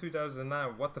was in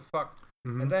 2009. What the fuck?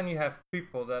 And then you have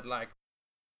people that like,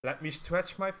 let me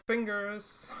stretch my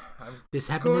fingers. This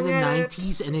happened in the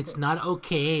 90s and it's not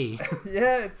okay.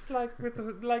 Yeah, it's like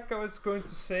like I was going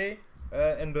to say.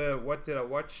 And what did I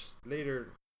watch later?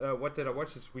 What did I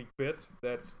watch this week? Bit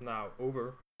that's now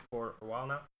over for a while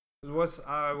now. It was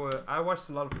I watched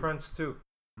a lot of Friends too,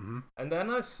 and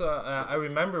then I saw. I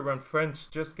remember when Friends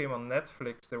just came on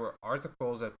Netflix, there were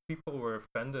articles that people were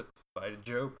offended by the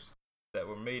jokes that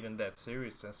were made in that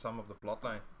series and some of the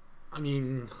plotline. I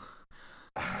mean,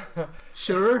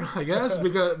 sure, I guess,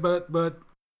 because but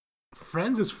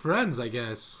Friends is Friends, I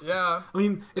guess. Yeah. I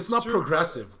mean, it's not true,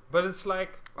 progressive. But it's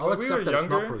like I'll accept we were that younger, it's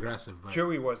not progressive. But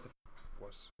Joey was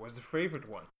the favorite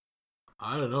one.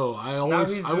 I don't know.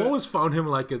 I've always found him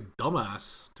like a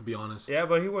dumbass, to be honest. Yeah,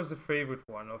 but he was the favorite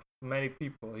one of many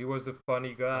people. He was the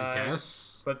funny guy. I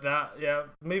guess. But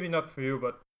maybe not for you,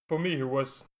 but for me, he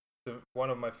was one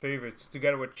of my favorites,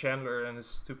 together with Chandler and his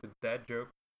stupid dad joke.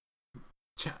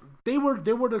 They were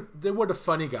the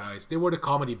funny guys. They were the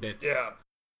comedy bits. Yeah,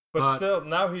 but still,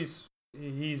 now he's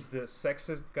the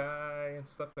sexist guy and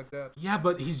stuff like that. Yeah,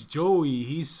 but he's Joey.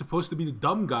 He's supposed to be the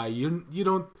dumb guy. You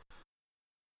don't.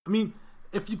 I mean,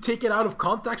 if you take it out of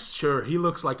context, sure, he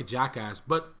looks like a jackass,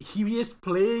 but he is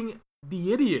playing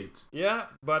the idiot. Yeah,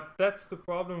 but that's the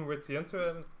problem with the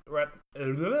internet.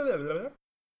 The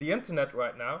internet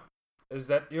right now is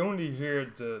that you only hear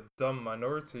the dumb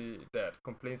minority that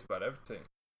complains about everything.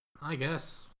 I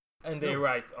guess. And they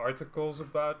write articles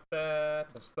about that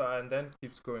and stuff, and then it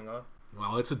keeps going on.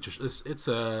 Well, it's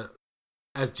a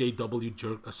SJW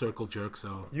jerk, a circle jerk.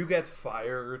 So you get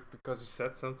fired because you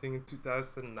said something in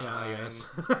 2009. Yeah, I guess.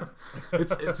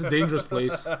 it's a dangerous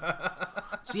place.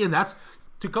 See, and that's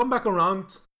to come back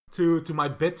around to my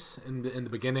bit in the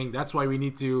beginning. That's why we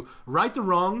need to right the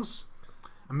wrongs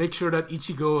and make sure that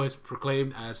Ichigo is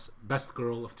proclaimed as best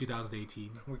girl of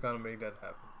 2018. We're gonna make that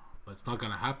happen. Well, it's not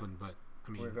gonna happen, but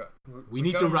I mean, we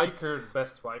need to make her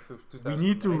best wife of 2018. We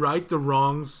need to right the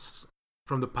wrongs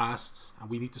from the past, and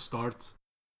we need to start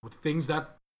with things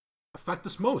that affect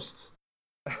us most,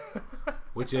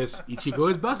 which is Ichigo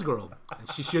is best girl, and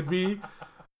she should be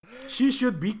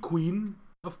queen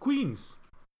of queens.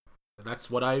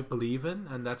 That's what I believe in,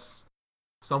 and that's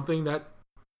something that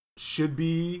should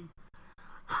be.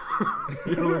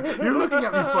 You're looking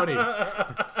at me funny.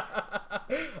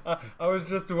 I was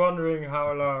just wondering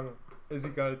how long is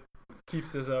he gonna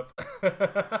keep this up.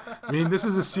 I mean, this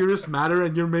is a serious matter,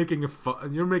 and you're making a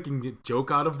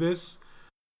joke out of this.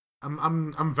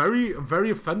 I'm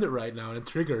very offended right now and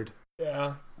triggered.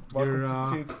 Yeah.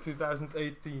 Welcome to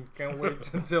 2018. Can't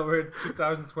wait until we're in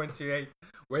 2028,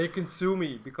 where you can sue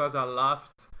me because I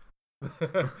laughed.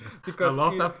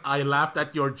 I laughed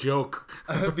at your joke.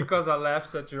 Because I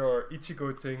laughed at your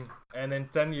Ichigo thing, and in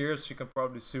 10 years you can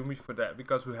probably sue me for that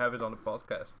because we have it on the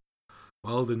podcast.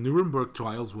 Well, the Nuremberg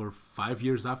trials were 5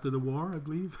 years after the war, I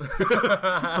believe.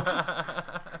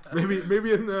 maybe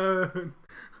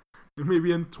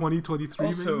in 2023.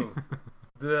 Also, maybe?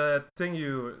 the thing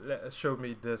you showed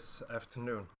me this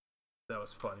afternoon, that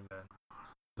was funny, man.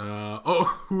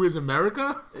 Who is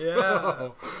America? Yeah.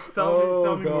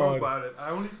 Tell me more about it. I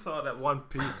only saw that one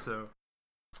piece, so.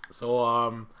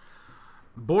 So,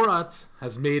 Borat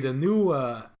has made a new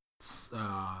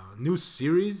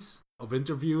series of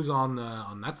interviews on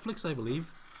Netflix, I believe.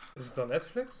 Is it on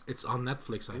Netflix? It's on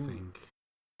Netflix, I think.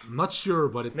 I'm not sure,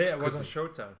 but it was on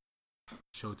Showtime.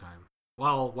 Showtime.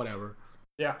 Well, whatever.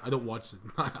 Yeah. I don't watch it.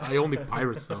 I only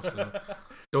pirate stuff, so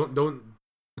don't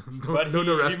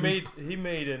arrest me. He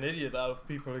made an idiot out of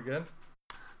people again.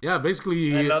 Yeah,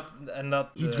 basically he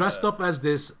dressed up as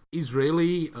this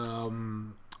Israeli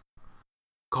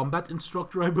combat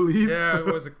instructor, I believe. Yeah, it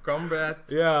was a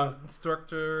combat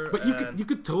instructor. But you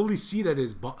could totally see that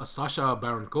it's Sacha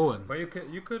Baron Cohen. But you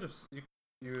could have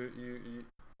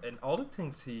and all the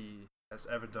things he has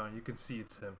ever done, you can see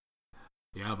it's him.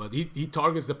 Yeah, but he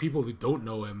targets the people who don't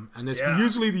know him, and it's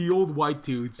usually the old white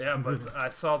dudes. Yeah, but I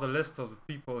saw the list of the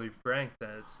people he pranked,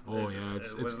 and it's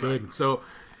good. Like... So,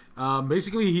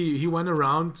 basically, he went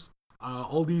around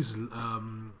all these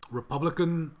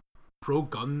Republican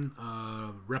pro-gun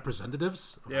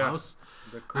representatives of the House,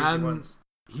 the crazy ones.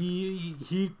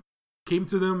 He came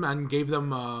to them and gave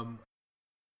them.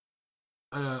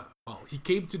 He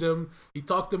came to them. He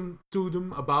talked to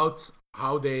them about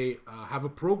how they have a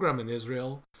program in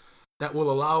Israel that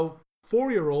will allow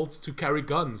 4-year-olds to carry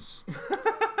guns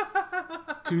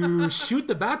to shoot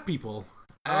the bad people.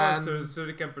 So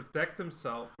they can protect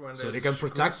themselves. So they can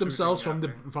protect themselves from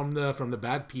the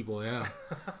bad people. Yeah.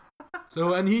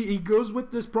 So and he goes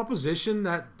with this proposition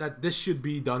that this should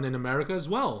be done in America as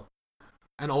well.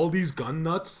 And all these gun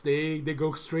nuts, they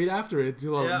go straight after it.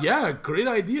 Like, yeah, great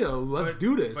idea. Let's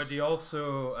do this. But he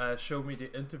also showed me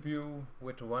the interview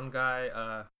with one guy.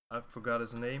 I forgot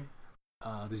his name.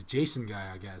 This Jason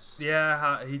guy, I guess.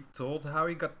 Yeah, he told how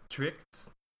he got tricked.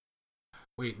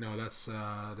 Wait, no, that's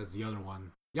the other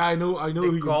one. Yeah, I know.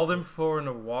 They called him for an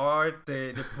award.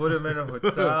 They put him in a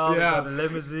hotel. They got a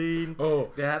limousine. Oh,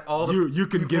 they had all the you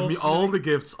can give me all the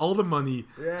gifts, all the money.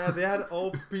 Yeah, they had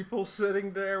all people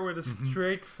sitting there with a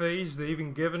straight face. They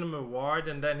even given him an award,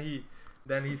 and then he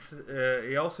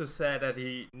also said that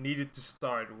he needed to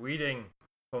start reading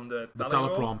from the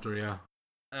teleprompter. Yeah,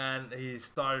 and he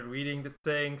started reading the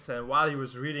things, and while he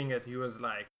was reading it, he was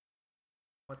like,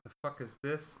 "What the fuck is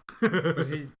this?" But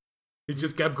He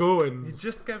just kept going.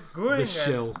 The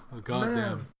shill. Oh,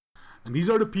 goddamn. And these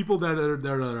are the people that are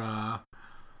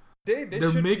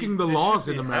they're making the laws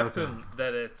in America.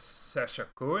 That it's Sachas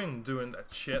Cohens doing that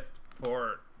shit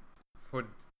for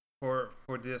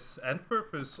this end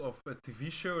purpose of a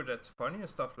TV show that's funny and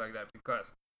stuff like that,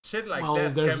 because shit like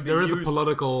that there is a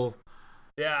political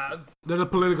there's a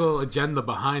political agenda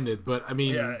behind it, but I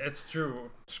mean it's true.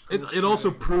 It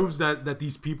also proves that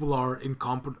these people are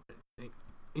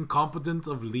incompetent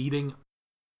of leading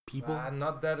people.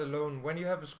 Not that alone. When you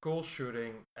have a school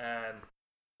shooting and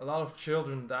a lot of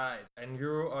children died, and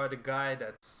you are the guy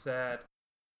that said,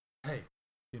 "Hey,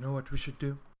 you know what we should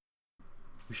do?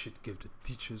 We should give the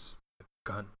teachers a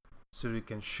gun so they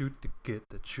can shoot the kid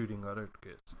that's shooting other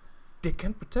kids. They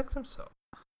can protect themselves."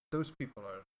 Those people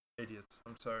are idiots.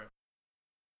 I'm sorry.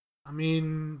 I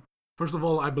mean, first of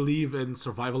all, I believe in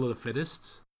survival of the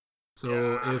fittest.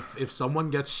 So if someone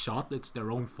gets shot, it's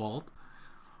their own fault.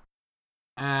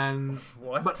 And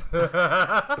what? But,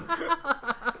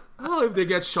 well, if they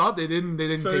get shot, they didn't.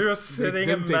 So you're sitting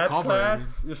in math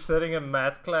class. You're sitting in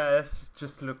math class,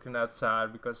 just looking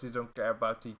outside because you don't care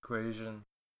about the equation.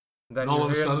 Then all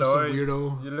of a sudden, some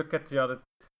weirdo. You look at the other.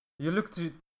 You look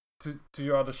to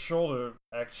your other shoulder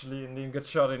actually, and then you get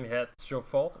shot in the head. It's your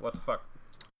fault. What the fuck?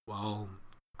 Well,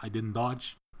 I didn't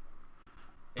dodge.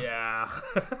 Yeah.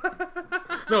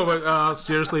 No, but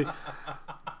seriously.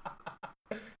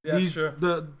 Yeah, sure.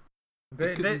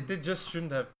 They just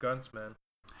shouldn't have guns, man.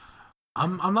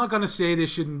 I'm not gonna say they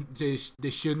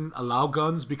shouldn't allow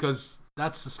guns, because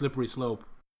that's a slippery slope.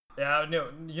 Yeah,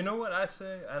 no. You know what I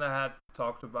say, and I had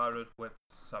talked about it with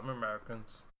some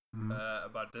Americans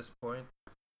about this point.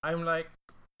 I'm like,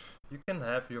 you can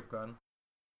have your gun,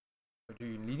 but do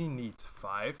you really need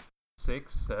 5,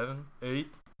 6, 7,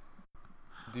 8?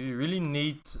 Do you really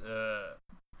need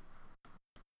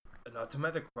an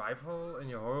automatic rifle in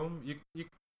your home? The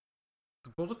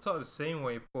bullets are the same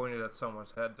when you point it at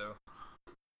someone's head, though.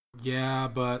 Yeah,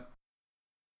 but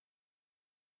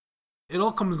it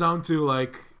all comes down to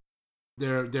like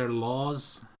their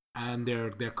laws and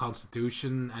their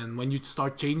constitution. And when you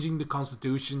start changing the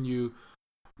constitution, you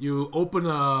open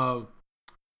a,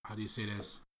 how do you say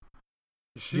this?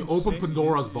 You open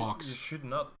Pandora's box. You should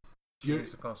not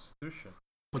change the constitution.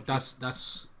 But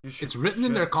that's it's written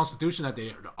in their constitution that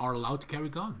they are allowed to carry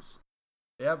guns.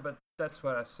 Yeah, but that's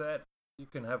what I said. You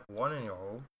can have one in your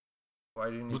home. Why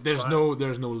do you need? But there's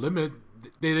no limit.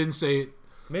 They didn't say.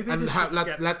 Maybe and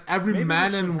let every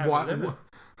man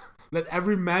let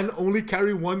every man only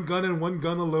carry one gun and one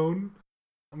gun alone.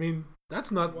 I mean,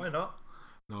 that's not. Why not?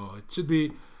 No, it should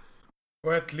be.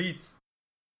 Or at least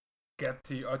get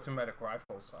the automatic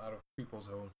rifles out of people's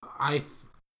homes.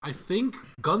 I think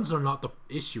guns are not the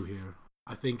issue here.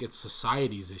 I think it's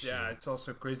society's issue. Yeah, it's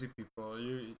also crazy people.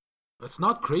 It's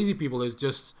not crazy people. It's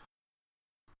just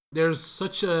there's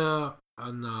such an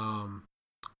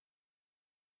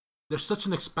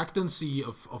expectancy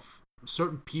of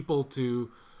certain people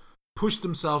to push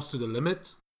themselves to the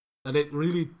limit that it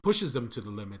really pushes them to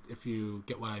the limit. If you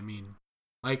get what I mean,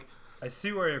 like I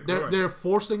see where you're going. They're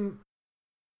forcing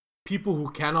people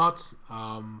who cannot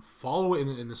follow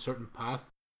in a certain path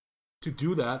to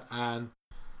do that, and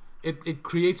it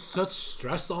creates such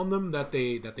stress on them that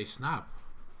they snap.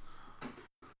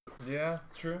 Yeah,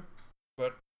 true,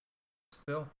 but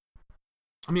still.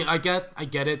 I mean, I get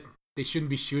it. They shouldn't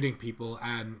be shooting people,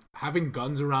 and having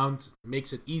guns around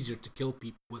makes it easier to kill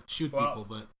people, shoot people.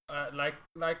 But like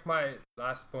my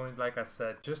last point, like I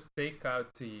said, just take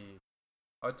out the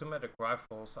automatic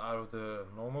rifles out of the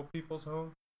normal people's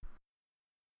home.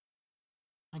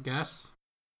 I guess.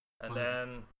 And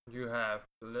then you have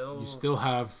little. You still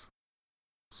have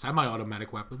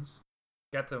semi-automatic weapons.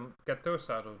 Get those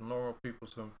out of normal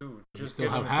people's home too. You still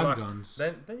have handguns.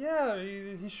 Then yeah,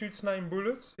 he shoots 9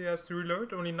 bullets. He has to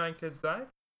reload. Only 9 kids die.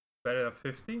 Better than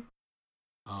 50.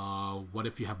 What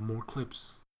if you have more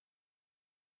clips?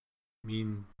 I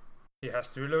mean, he has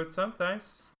to reload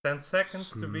sometimes. 10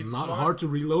 seconds to be not smart. hard to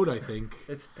reload, I think.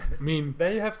 I mean,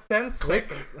 then you have 10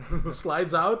 seconds.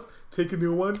 Slides out, take a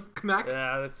new one, knack.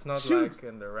 Yeah, that's not like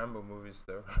in the Rambo movies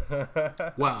though.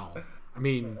 Wow. I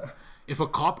mean, if a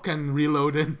cop can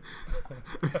reload it.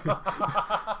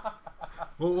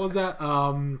 What was that?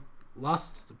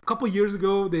 Last couple years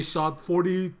ago, they shot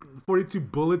 42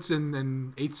 bullets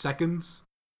in 8 seconds.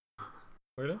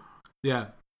 Really? Yeah.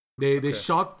 They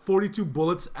shot 42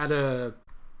 bullets at a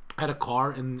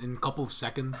car in a couple of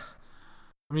seconds.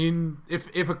 I mean,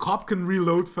 if a cop can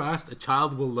reload fast, a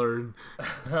child will learn.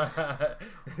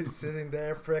 He's sitting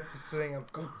there practicing. I'm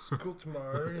going to school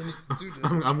tomorrow. I need to do this.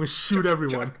 I'm gonna shoot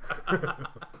everyone. I'm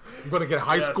gonna get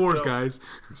high scores, guys.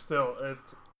 Still,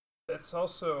 it's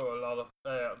also a lot of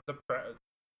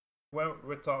when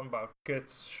we're talking about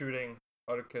kids shooting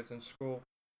other kids in school.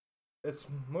 It's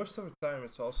most of the time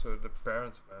it's also the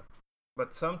parents, man.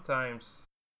 But sometimes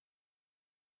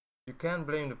you can't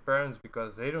blame the parents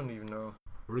because they don't even know.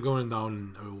 We're going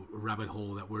down a rabbit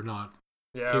hole that we're not.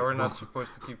 Yeah, we're not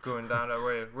supposed to keep going down that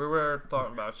way. We were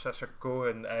talking about Sachas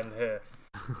Cohens and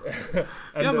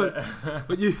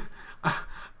but you.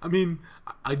 I mean,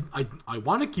 I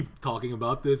want to keep talking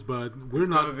about this, but we're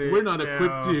not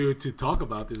equipped to talk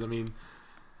about this. I mean,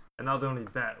 and not only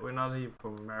that, we're not even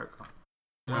from America.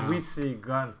 When we see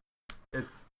gun,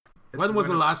 it's when was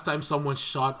the last time someone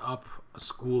shot up a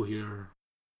school here?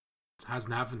 It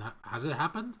hasn't happened. Has it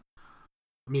happened?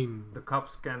 I mean, the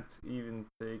cops can't even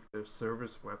take their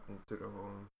service weapon to the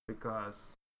home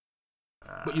because.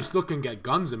 But you still can get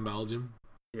guns in Belgium.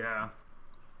 Yeah,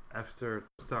 after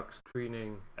tuck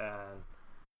screening and.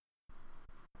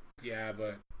 Yeah,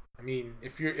 but I mean,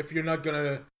 if you're not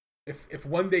gonna, if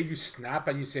one day you snap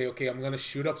and you say, okay, I'm gonna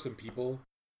shoot up some people.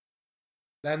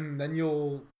 Then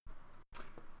you'll.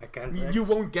 You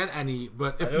won't get any,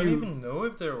 but if I don't even know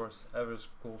if there was ever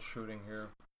school shooting here.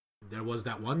 There was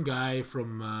that one guy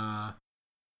from. No,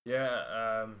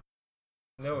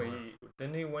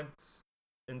 he went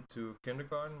into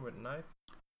kindergarten with a knife.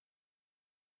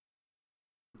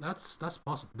 That's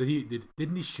possible.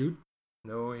 Didn't he shoot?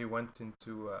 No, he went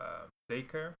into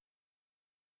daycare,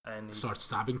 and he started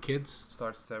stabbing kids.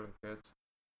 Oh,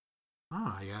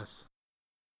 I guess.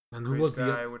 And who was the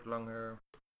guy with long hair?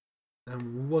 And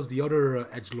who was the other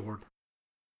edgelord?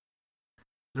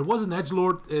 There was an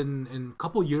edgelord in a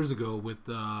couple years ago with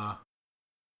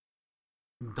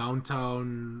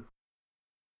downtown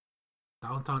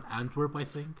Antwerp, I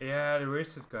think. Yeah, the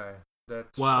racist guy.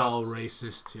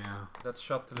 Racist, yeah. That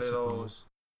shot the little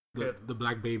kid. The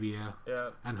black baby, yeah. Yeah.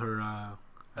 And her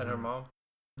and her mom.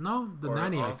 No, the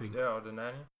nanny, I think. Yeah, the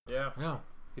nanny. Yeah. Yeah.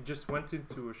 He just went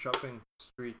into a shopping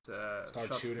street,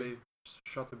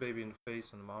 shot the baby in the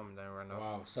face and the mom, and then ran off.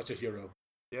 Wow, such a hero.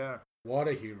 Yeah. What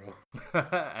a hero.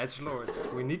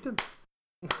 Edgelords, we need them.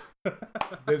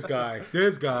 This guy.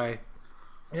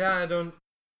 Yeah,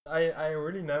 I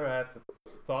really never had the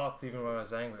thought, even when I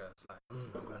was angry. I was like,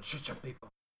 I'm gonna shoot some people.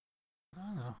 I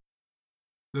don't know.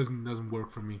 Doesn't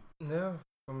work for me. No,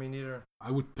 for me neither.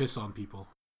 I would piss on people.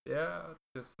 Yeah,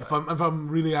 just if I'm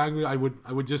really angry, I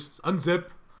would just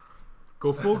unzip,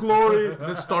 go full glory, and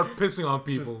then start pissing on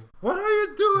people. What are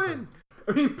you doing?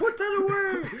 I mean, put that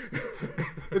away.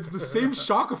 It's the same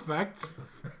shock effect,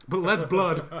 but less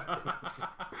blood.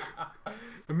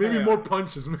 And maybe more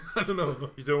punches. I don't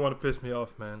know. You don't want to piss me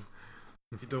off, man.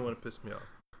 You don't want to piss me off.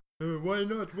 Why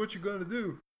not? What you gonna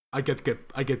do? I get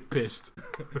pissed.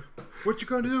 What you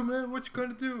gonna do, man? What you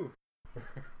gonna do?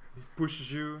 He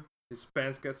pushes you. His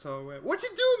pants gets all wet. What you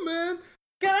do, man?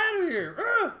 Get out of here!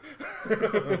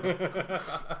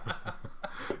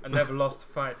 I never lost a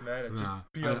fight, man. Just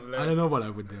pee on the leg. I don't know what I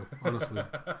would do, honestly.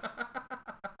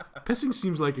 Pissing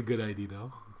seems like a good idea,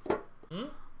 though.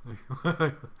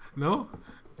 No?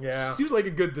 Yeah. Seems like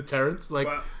a good deterrent. Like,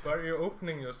 but you're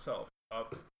opening yourself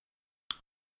up.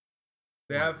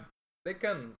 They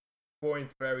can point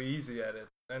very easy at it,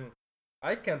 and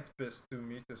I can't piss 2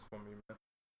 meters from me, man.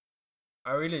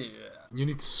 I really. You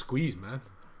need to squeeze, man.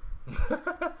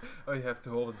 Oh, you have to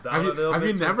hold it down a little bit. Have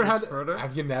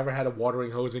you never had a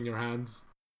watering hose in your hands?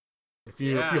 If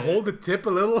you hold the tip a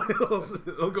little,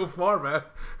 it'll go far, man.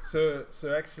 So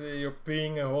actually, you're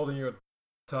peeing and holding your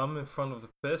thumb in front of the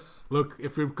piss. Look,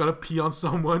 if you're gonna pee on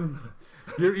someone,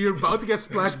 you're about to get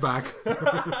splashed back.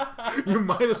 You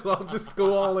might as well just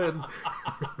go all in.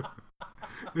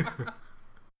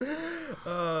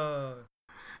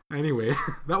 Anyway,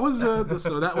 that was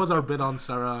our bit on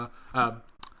Sasha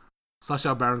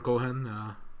Baron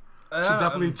Cohen. Should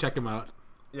definitely check him out.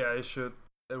 Yeah, you should.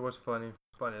 It was funny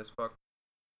as fuck.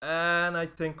 And I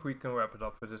think we can wrap it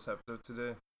up for this episode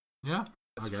today. Yeah,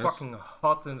 it's fucking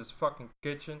hot in this fucking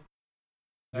kitchen.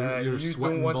 You're you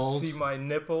sweating don't want balls. to see my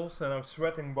nipples, and I'm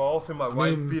sweating balls in my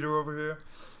wife beater over here.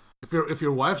 If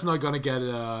your wife's not gonna get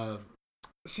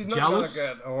she's not jealous?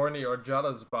 gonna get horny or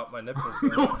jealous about my nipples.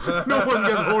 no one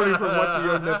gets horny from watching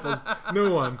your nipples.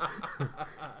 No one.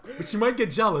 But she might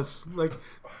get jealous. Like,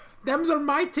 them's are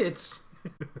my tits.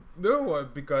 No,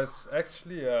 because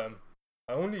actually, I'm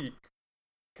only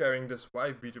carrying this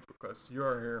wife beater because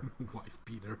you're here. Wife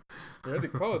beater. Yeah, they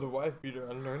call it a wife beater.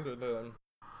 I learned it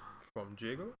from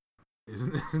Jago.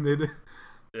 Isn't it?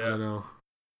 Yeah. I don't know.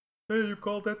 Hey, you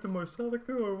call that the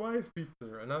Marcelica or wife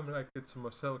beater? And I'm like, it's a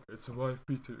Marcelica. It's a wife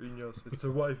beater, Ignace. It's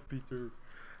a wife beater.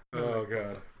 Oh,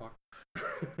 God. Fuck.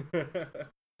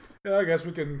 Yeah, I guess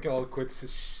we can call it quits.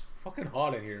 It's fucking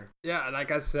hot in here. Yeah,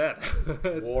 like I said.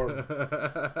 It's warm.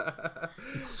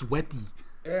 It's sweaty.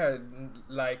 Yeah,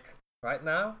 like, right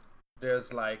now,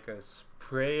 there's like a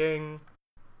spraying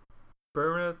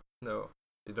permit. No,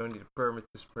 you don't need a permit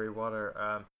to spray water.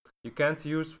 You can't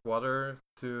use water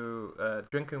to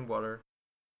drinking water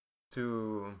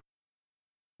to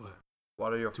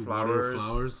water your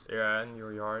flowers. Yeah, in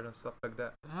your yard and stuff like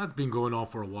that. That's been going on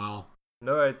for a while.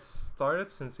 No, it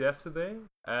started since yesterday,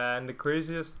 and the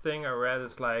craziest thing I read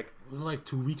is like. Wasn't it like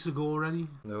 2 weeks ago already?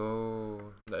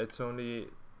 No, it's only.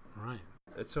 Right.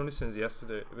 It's only since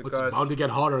yesterday. Because it's about to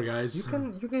get hotter, guys. You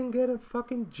can get a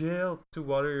fucking jail to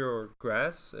water your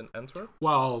grass in Antwerp.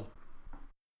 Well.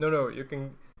 No, you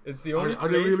can. It's the only. Are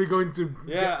they really going to?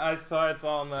 Yeah, I saw it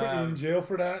on. Put you in jail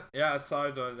for that? Yeah, I saw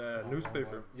it on the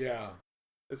newspaper. Yeah.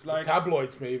 It's like the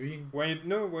tabloids, maybe. When you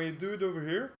do it over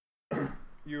here,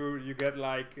 you get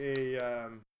like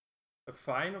a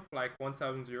fine of like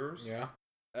 1,000 euros. Yeah.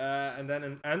 And then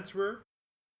in Antwerp,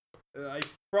 I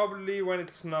probably when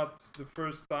it's not the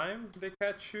first time they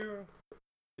catch you,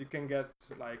 you can get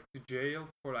like to jail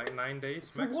for like 9 days.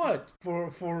 For maximum. What?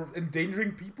 For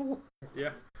endangering people?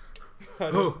 Yeah.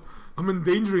 Oh, I'm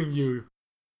endangering you.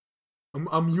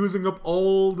 I'm using up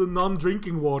all the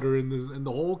non-drinking water in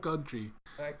the whole country.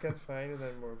 I can't find it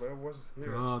anymore, but it was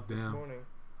here this damn. morning.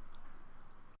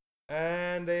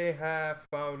 And they have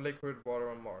found liquid water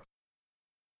on Mars.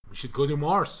 We should go to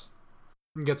Mars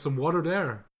and get some water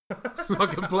there, so I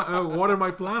can water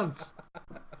my plants.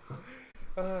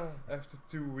 After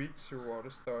 2 weeks, your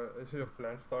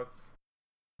plant starts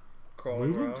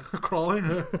crawling around.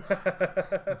 Crawling?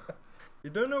 You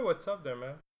don't know what's up there,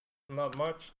 man. Not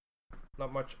much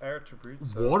air to breathe.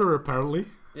 So. Water, apparently.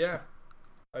 Yeah,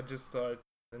 I just thought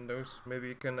in those maybe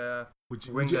you can would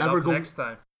you ever go next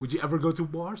time. Would you ever go to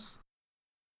Mars?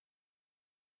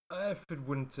 If it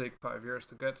wouldn't take 5 years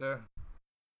to get there.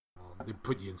 They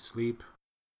put you in sleep.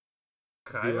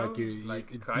 Cryo?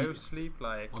 Like cryo sleep?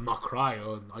 Like I'm not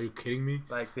cryo. Are you kidding me?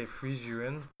 Like they freeze you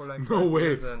in for like no 5 way.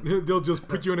 years and They'll just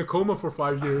put you in a coma for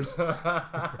 5 years.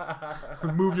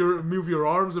 move your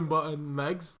arms and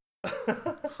legs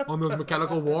on those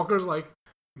mechanical walkers. Like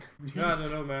no, I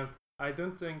don't know, man. I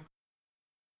don't think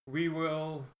we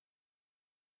will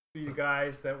be the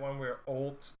guys that when we're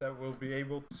old that will be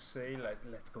able to say like,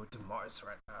 let's go to Mars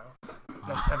right now.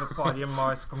 Let's have a party on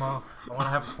Mars. Come on, I want to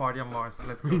have a party on Mars.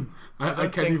 Let's go. I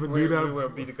can't even do that. We will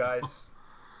be the guys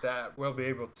that will be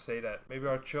able to say that. Maybe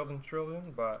our children,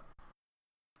 but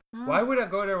why would I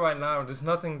go there right now? There's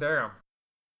nothing there.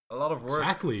 A lot of work.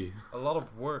 Exactly. A lot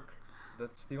of work.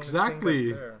 That's the only thing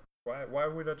that's there. Why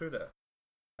would I do that?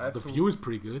 The view is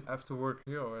pretty good. I have to work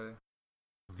here already.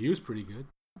 The view is pretty good.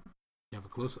 You have a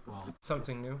close. Well,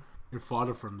 something new. Your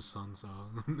father from the sun, so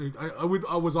I was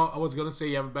gonna say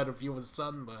you have a better view of the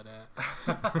sun, but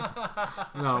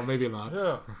no, maybe not.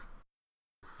 Yeah.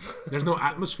 There's no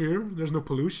atmosphere. There's no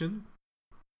pollution.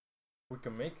 We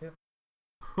can make it.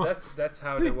 That's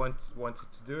how they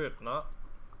wanted to do it, not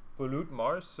pollute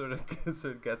Mars so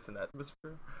it gets an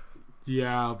atmosphere.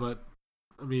 Yeah, but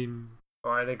I mean,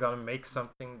 or are they gonna make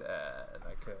something that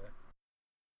like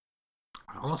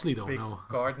I honestly don't big know.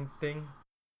 garden thing,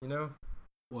 you know?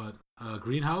 What?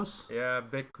 Greenhouse? Yeah,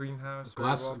 big greenhouse.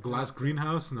 Glass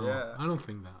greenhouse? No, Yeah. I don't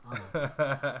think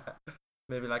that.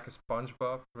 Maybe like a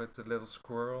SpongeBob with a little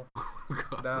squirrel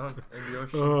God. down in the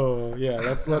ocean. Oh yeah,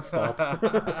 let's stop.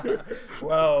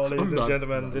 Well, ladies I'm and done.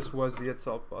 gentlemen, this was the It's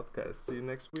All podcast. See you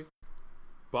next week.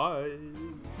 Bye.